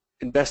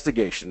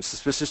investigation,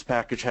 suspicious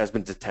package has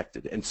been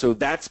detected. And so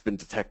that's been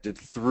detected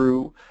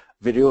through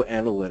video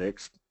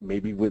analytics,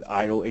 maybe with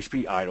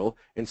HPE idle.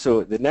 And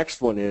so the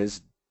next one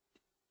is,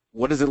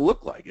 what does it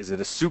look like? Is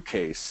it a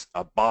suitcase,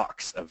 a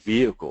box, a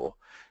vehicle?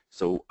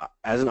 So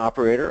as an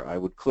operator, I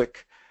would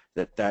click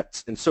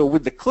and so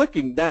with the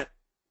clicking, that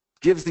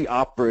gives the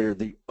operator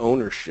the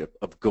ownership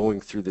of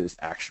going through this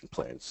action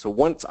plan. So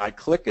once I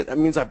click it, that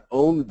means I've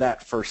owned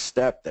that first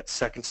step, that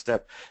second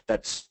step,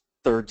 that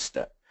third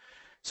step.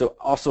 So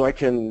also I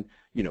can,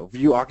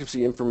 view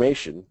occupancy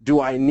information.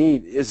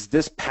 Is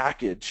this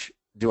package,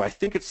 do I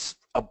think it's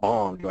a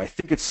bomb? Do I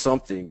think it's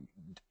something?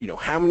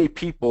 How many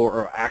people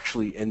are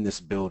actually in this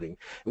building?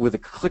 And with a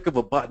click of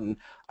a button,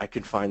 I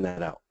can find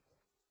that out.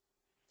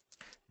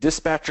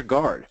 Dispatch a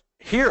guard.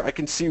 Here I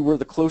can see where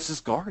the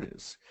closest guard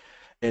is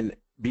and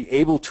be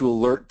able to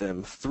alert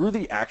them through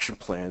the action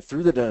plan,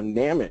 through the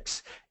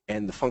dynamics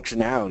and the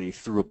functionality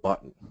through a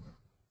button.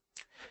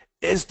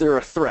 Is there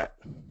a threat?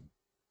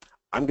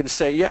 I'm going to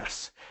say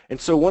yes. And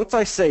so once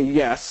I say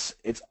yes,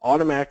 it's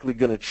automatically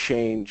going to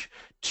change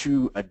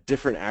to a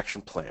different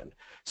action plan.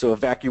 So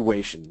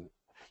evacuation.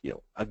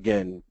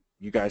 Again,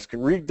 you guys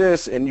can read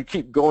this and you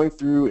keep going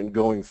through and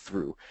going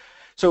through.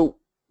 So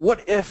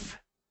what if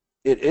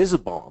it is a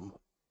bomb?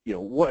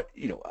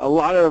 A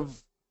lot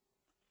of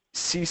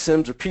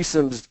CSIMs or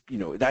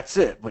PSIMs, that's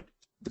it. But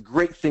the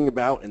great thing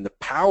about and the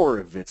power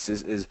of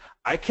Vidsys is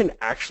I can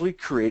actually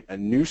create a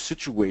new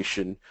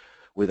situation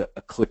with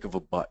a click of a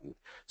button.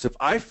 So if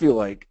I feel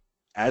like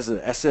as an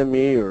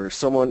SME or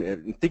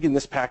someone thinking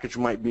this package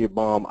might be a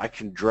bomb, I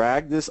can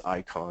drag this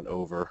icon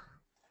over,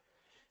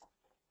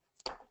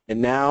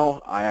 and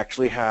now I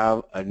actually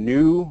have a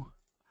new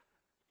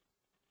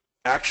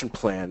action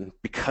plan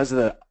because of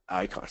the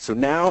icon. So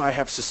now I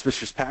have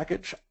suspicious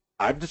package.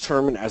 I've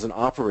determined as an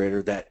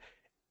operator that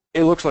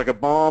it looks like a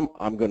bomb.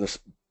 I'm going to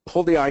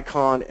pull the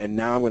icon, and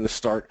now I'm going to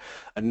start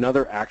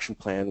another action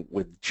plan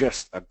with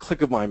just a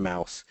click of my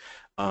mouse,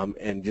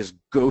 and just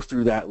go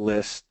through that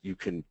list. You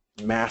can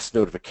mass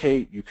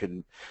notificate, you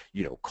can,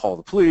 call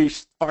the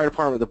police, fire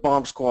department, the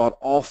bomb squad,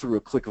 all through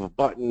a click of a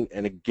button,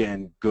 and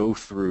again go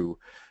through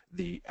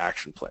the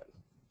action plan.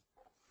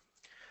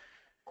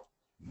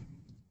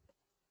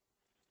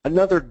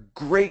 Another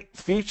great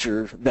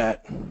feature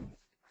that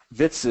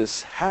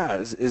Vidsys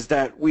has is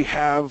that we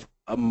have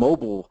a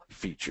mobile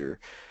feature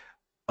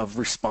of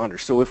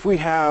responders. So if we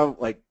have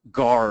like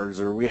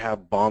guards, or we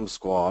have bomb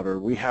squad, or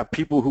we have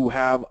people who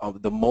have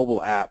the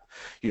mobile app,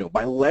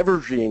 by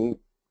leveraging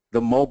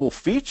the mobile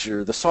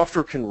feature, the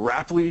software can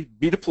rapidly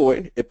be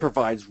deployed. It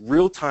provides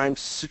real-time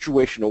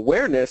situation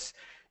awareness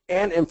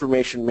and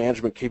information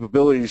management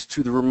capabilities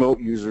to the remote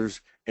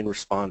users and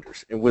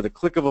responders. And with a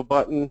click of a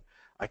button,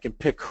 I can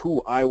pick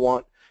who I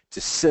want to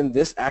send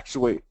this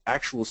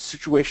actual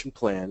situation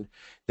plan.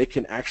 They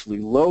can actually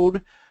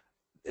load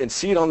and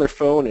see it on their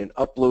phone and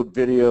upload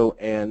video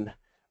and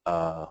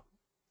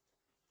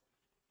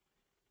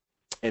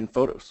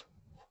photos.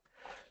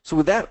 So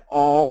with that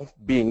all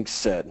being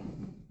said,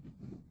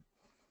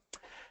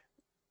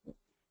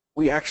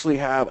 we actually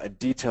have a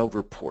detailed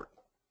report.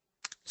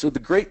 So the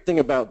great thing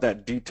about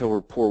that detailed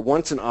report,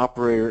 once an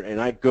operator and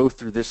I go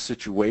through this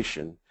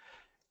situation,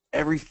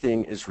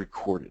 everything is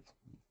recorded.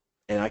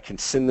 And I can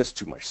send this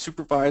to my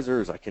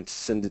supervisors, I can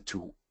send it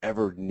to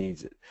whoever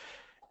needs it.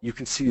 You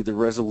can see the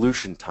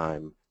resolution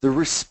time, the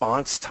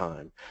response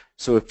time.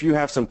 So if you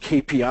have some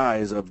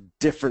KPIs of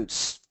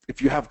different,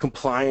 if you have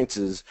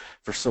compliances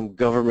for some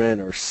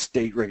government or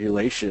state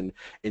regulation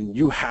and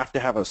you have to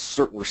have a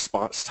certain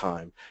response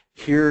time,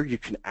 here you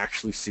can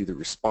actually see the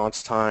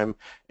response time,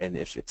 and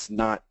if it's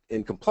not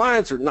in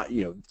compliance or not,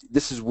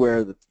 this is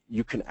where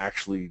you can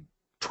actually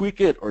tweak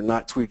it or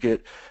not tweak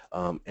it,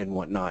 and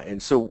whatnot.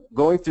 And so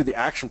going through the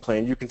action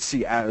plan, you can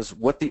see as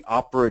what the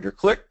operator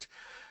clicked,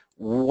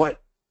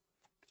 what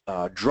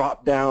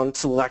drop-down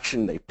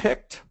selection they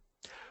picked,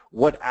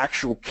 what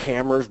actual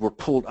cameras were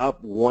pulled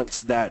up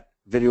once that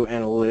video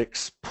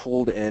analytics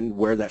pulled in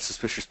where that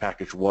suspicious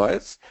package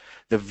was,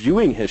 the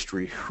viewing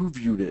history, who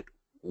viewed it,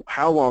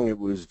 how long it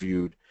was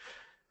viewed,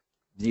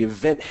 the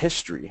event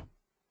history,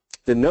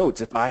 the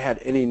notes, if I had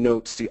any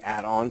notes to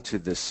add on to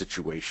this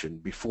situation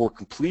before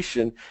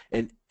completion,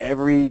 and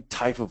every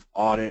type of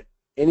audit,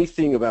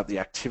 anything about the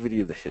activity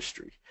of the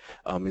history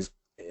is,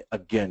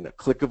 again, a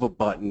click of a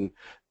button.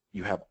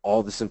 You have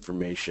all this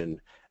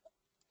information.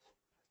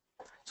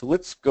 So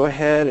let's go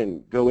ahead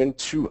and go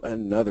into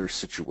another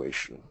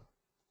situation.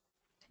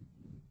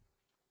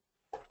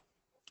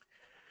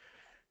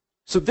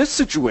 So this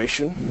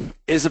situation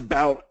is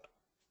about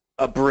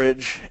a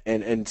bridge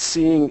and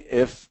seeing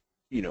if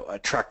a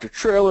tractor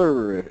trailer,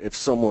 or if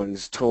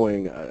someone's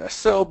towing a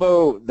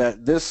sailboat,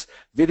 that this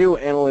video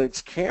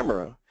analytics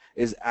camera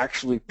is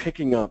actually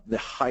picking up the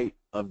height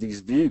of these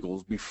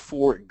vehicles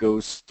before it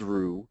goes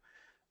through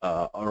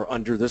or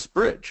under this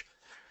bridge.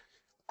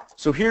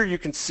 So here you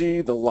can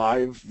see the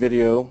live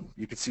video,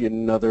 you can see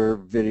another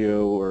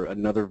video or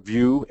another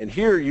view, and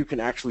here you can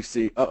actually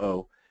see,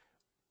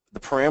 the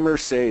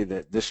parameters say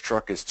that this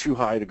truck is too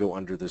high to go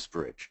under this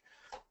bridge.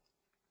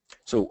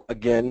 So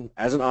again,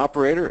 as an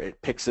operator,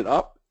 it picks it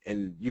up,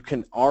 and you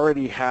can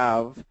already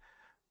have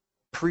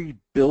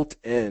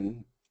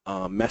pre-built-in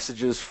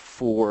messages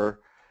for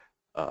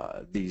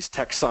these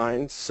text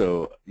signs.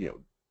 So,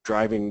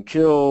 driving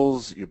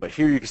kills, but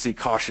here you can see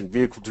caution,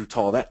 vehicle too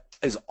tall. That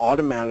is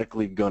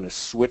automatically going to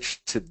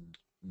switch to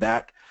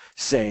that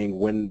saying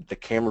when the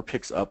camera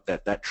picks up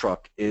that that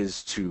truck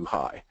is too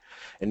high.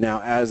 And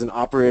now as an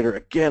operator,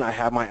 again, I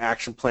have my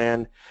action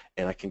plan,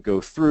 and I can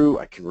go through,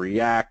 I can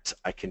react,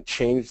 I can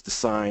change the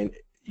sign,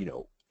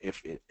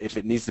 if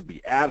it needs to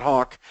be ad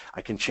hoc,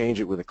 I can change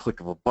it with a click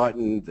of a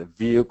button, the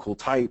vehicle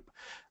type,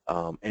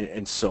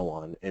 and so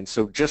on. And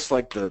so just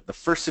like the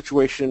first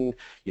situation,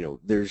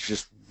 there's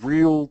just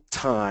real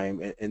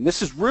time, and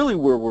this is really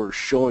where we're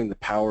showing the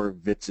power of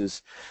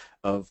Vidsys,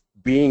 of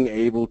being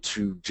able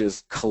to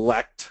just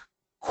collect,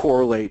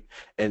 correlate,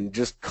 and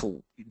just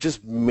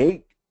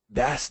make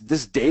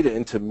this data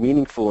into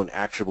meaningful and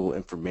actionable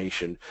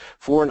information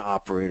for an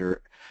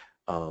operator,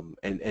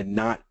 and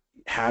not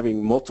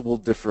having multiple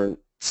different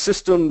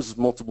systems,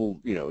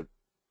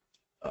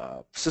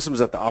 systems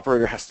that the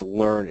operator has to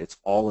learn. It's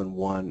all in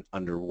one,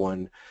 under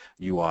one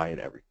UI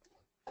and everything.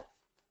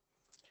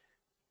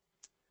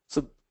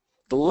 So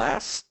the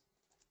last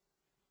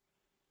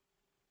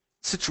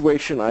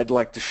situation I'd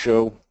like to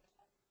show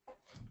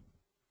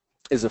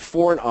is a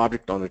foreign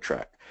object on the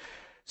track.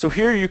 So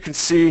here you can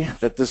see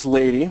that this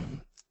lady,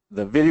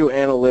 the video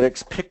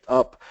analytics picked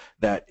up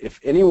that if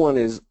anyone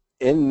is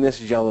in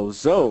this yellow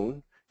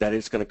zone, that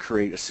it's going to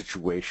create a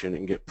situation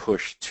and get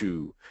pushed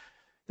to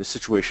the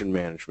situation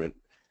management.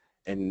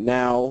 And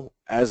now,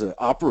 as an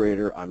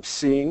operator, I'm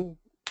seeing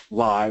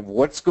live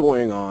what's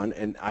going on,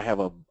 and I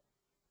have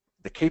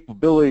the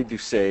capability to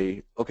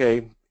say,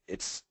 okay,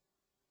 it's,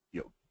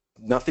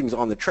 nothing's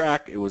on the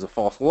track, it was a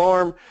false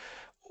alarm,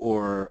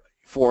 or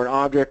foreign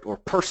object, or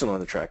person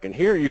on the track. And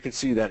here you can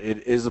see that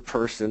it is a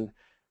person,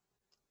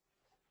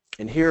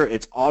 and here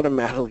it's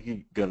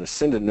automatically going to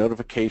send a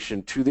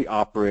notification to the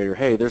operator,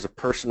 hey, there's a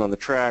person on the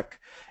track.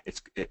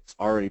 It's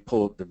already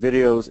pulled up the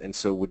videos, and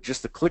so with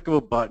just the click of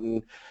a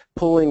button,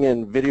 pulling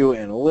in video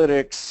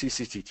analytics,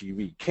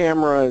 CCTV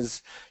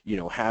cameras,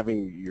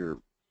 having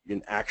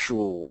an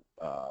actual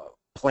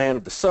plan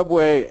of the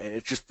subway, and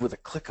it's just with a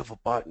click of a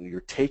button,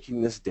 you're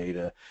taking this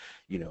data,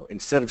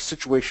 instead of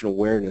situational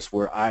awareness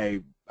where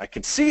I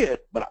can see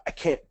it, but I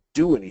can't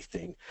do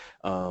anything,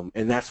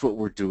 and that's what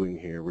we're doing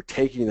here. We're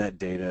taking that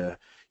data,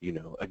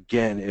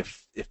 again,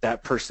 if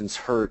that person's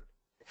hurt,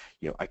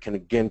 I can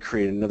again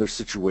create another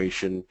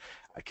situation.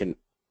 I can,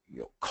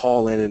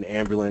 call in an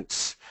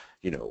ambulance,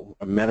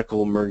 a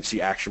medical emergency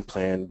action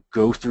plan,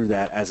 go through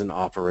that as an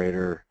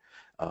operator.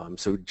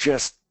 So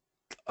just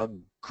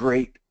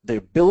the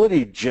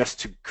ability just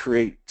to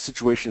create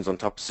situations on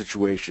top of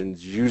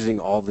situations using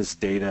all this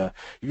data,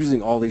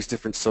 using all these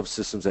different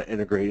subsystems that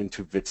integrate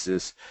into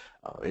Vidsys,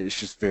 it's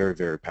just very,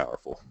 very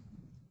powerful.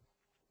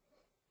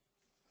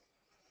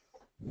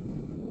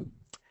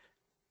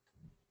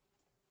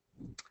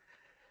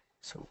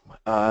 So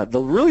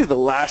really the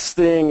last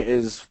thing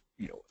is,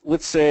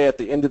 let's say at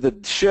the end of the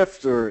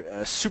shift, or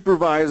a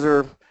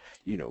supervisor,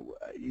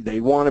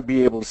 they want to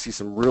be able to see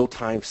some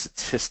real-time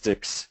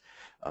statistics,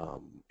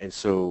 and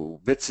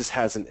so Vidsys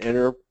has an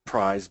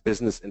enterprise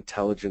business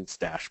intelligence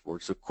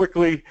dashboard. So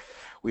quickly,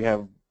 we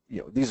have,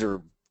 these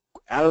are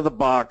out of the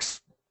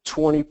box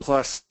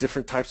 20+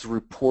 different types of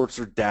reports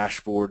or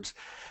dashboards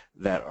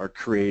that are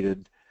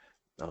created.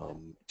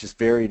 Just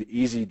very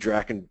easy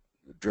drag and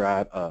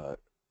drop.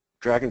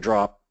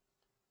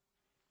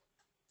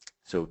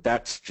 So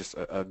that's just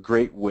a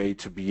great way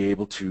to be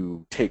able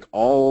to take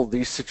all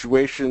these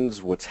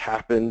situations, what's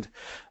happened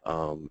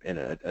in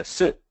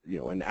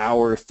an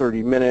hour,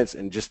 30 minutes,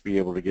 and just be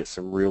able to get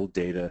some real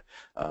data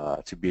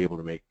to be able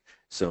to make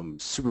some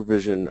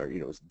supervision, or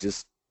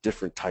just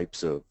different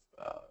types of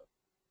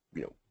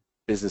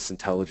business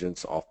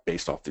intelligence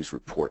based off these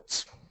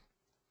reports.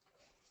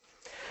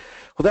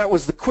 Well, that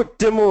was the quick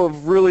demo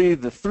of really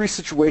the 3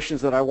 situations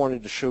that I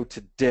wanted to show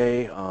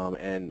today,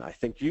 and I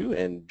thank you.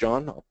 And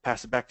John, I'll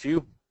pass it back to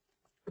you.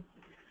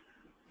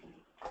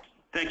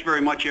 Thanks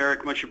very much,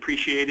 Eric. Much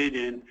appreciated.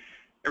 And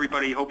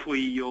everybody, hopefully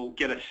you'll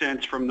get a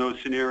sense from those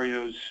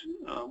scenarios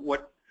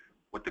what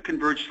the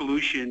Converged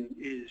solution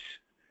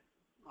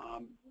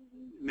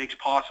makes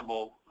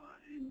possible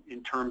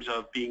in terms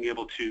of being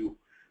able to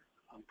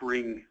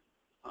bring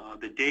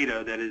the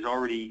data that is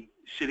already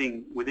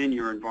sitting within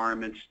your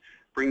environments,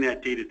 bring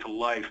that data to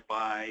life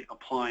by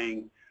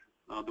applying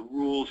the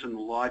rules and the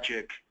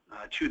logic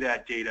to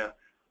that data,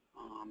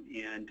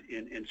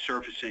 and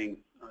surfacing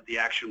the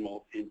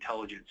actionable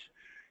intelligence.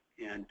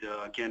 And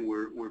again,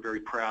 we're very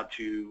proud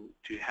to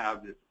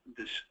have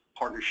this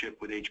partnership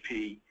with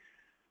HPE,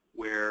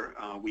 where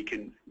we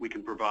can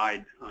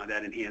provide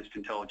that enhanced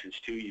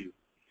intelligence to you.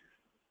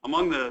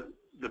 Among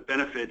the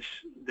benefits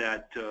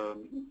that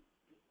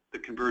the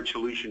Converged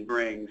solution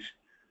brings,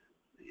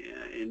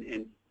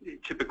 and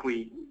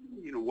typically,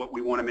 what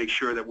we want to make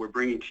sure that we're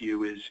bringing to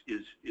you is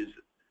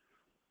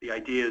the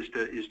idea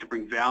is to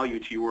bring value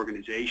to your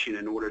organization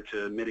in order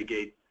to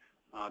mitigate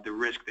the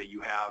risk that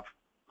you have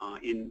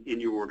in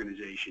your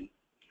organization,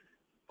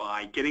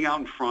 by getting out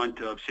in front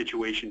of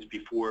situations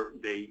before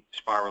they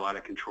spiral out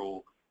of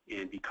control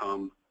and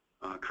become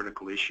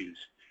critical issues.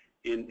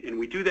 And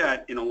we do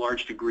that in a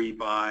large degree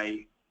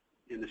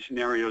in the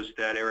scenarios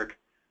that Eric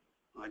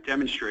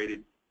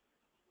demonstrated,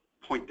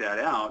 point that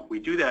out. We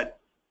do that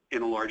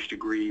in a large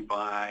degree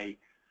by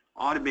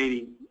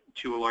automating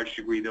to a large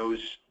degree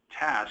those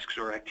tasks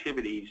or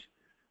activities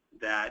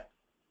that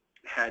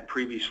had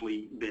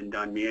previously been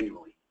done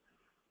manually.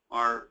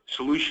 Our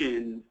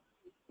solution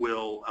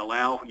will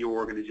allow your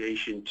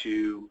organization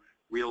to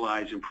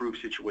realize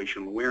improved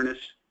situational awareness.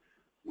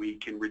 We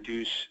can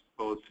reduce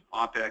both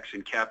OPEX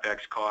and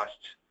CAPEX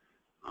costs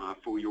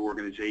for your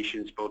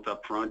organizations, both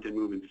up front and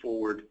moving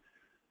forward.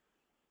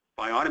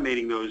 By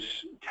automating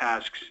those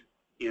tasks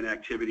and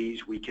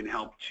activities, we can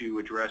help to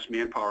address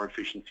manpower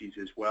efficiencies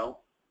as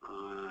well,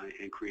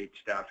 and create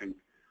staffing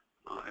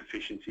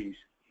efficiencies.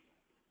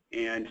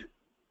 And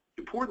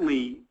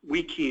importantly,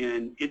 we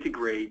can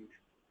integrate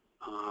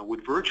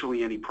with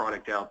virtually any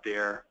product out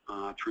there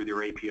through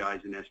their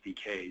APIs and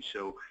SDKs.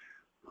 So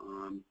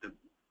the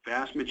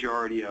vast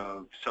majority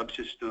of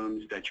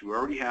subsystems that you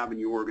already have in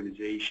your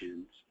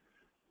organizations,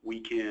 we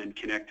can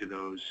connect to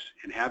those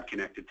and have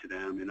connected to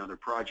them in other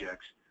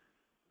projects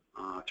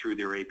through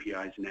their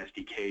APIs and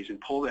SDKs, and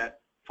pull the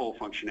full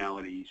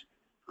functionalities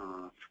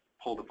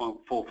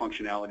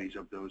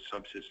of those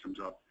subsystems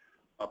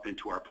up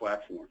into our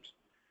platforms.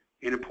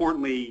 And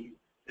importantly,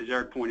 as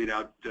Eric pointed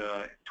out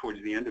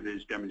towards the end of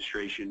his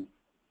demonstration,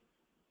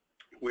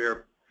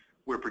 we're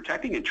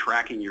protecting and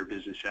tracking your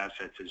business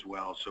assets as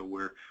well. So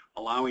we're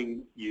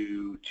allowing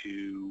you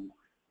to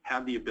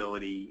have the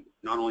ability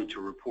not only to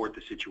report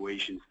the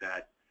situations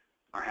that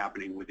are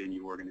happening within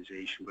your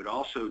organization, but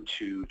also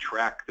to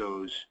track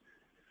those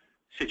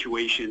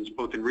situations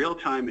both in real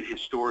time and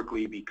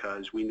historically,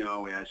 because we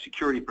know as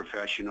security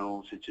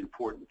professionals it's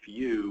important for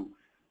you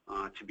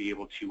to be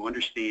able to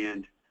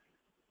understand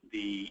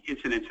the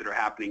incidents that are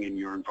happening in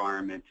your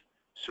environment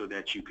so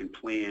that you can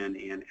plan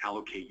and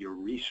allocate your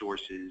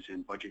resources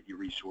and budget your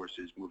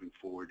resources moving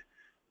forward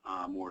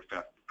more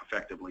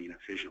effectively and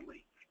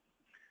efficiently.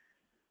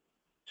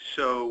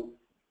 So,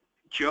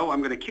 Joe, I'm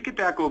going to kick it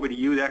back over to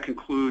you. That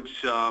concludes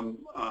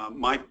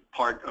my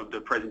part of the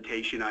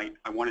presentation. I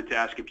wanted to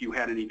ask if you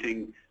had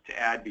anything to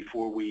add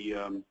before we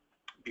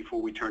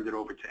turned it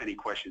over to any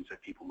questions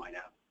that people might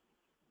have.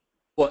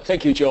 Well,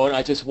 thank you, John.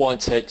 I just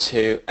wanted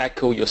to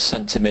echo your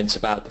sentiments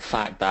about the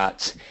fact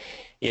that,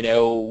 you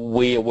know,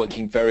 we are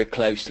working very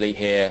closely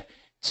here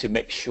to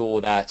make sure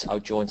that our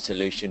joint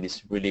solution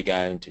is really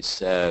going to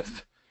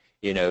serve,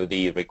 you know,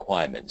 the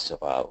requirements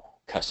of our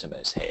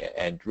customers here,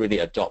 and really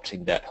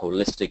adopting that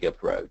holistic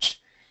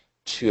approach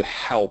to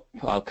help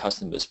our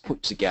customers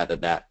put together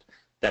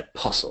that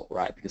puzzle,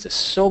 right? Because there's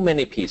so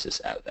many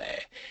pieces out there,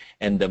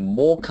 and the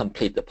more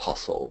complete the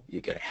puzzle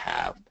you're going to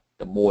have,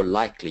 the more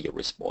likely your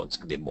response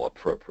can be more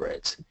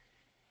appropriate.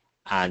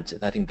 And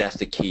I think that's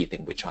the key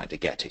thing we're trying to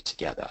get it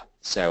together.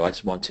 So I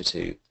just wanted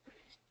to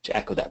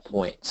echo that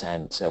point.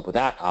 And with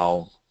that,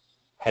 I'll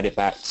head it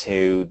back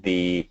to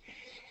the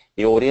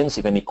audience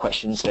if any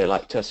questions they'd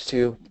like us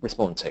to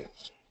respond to.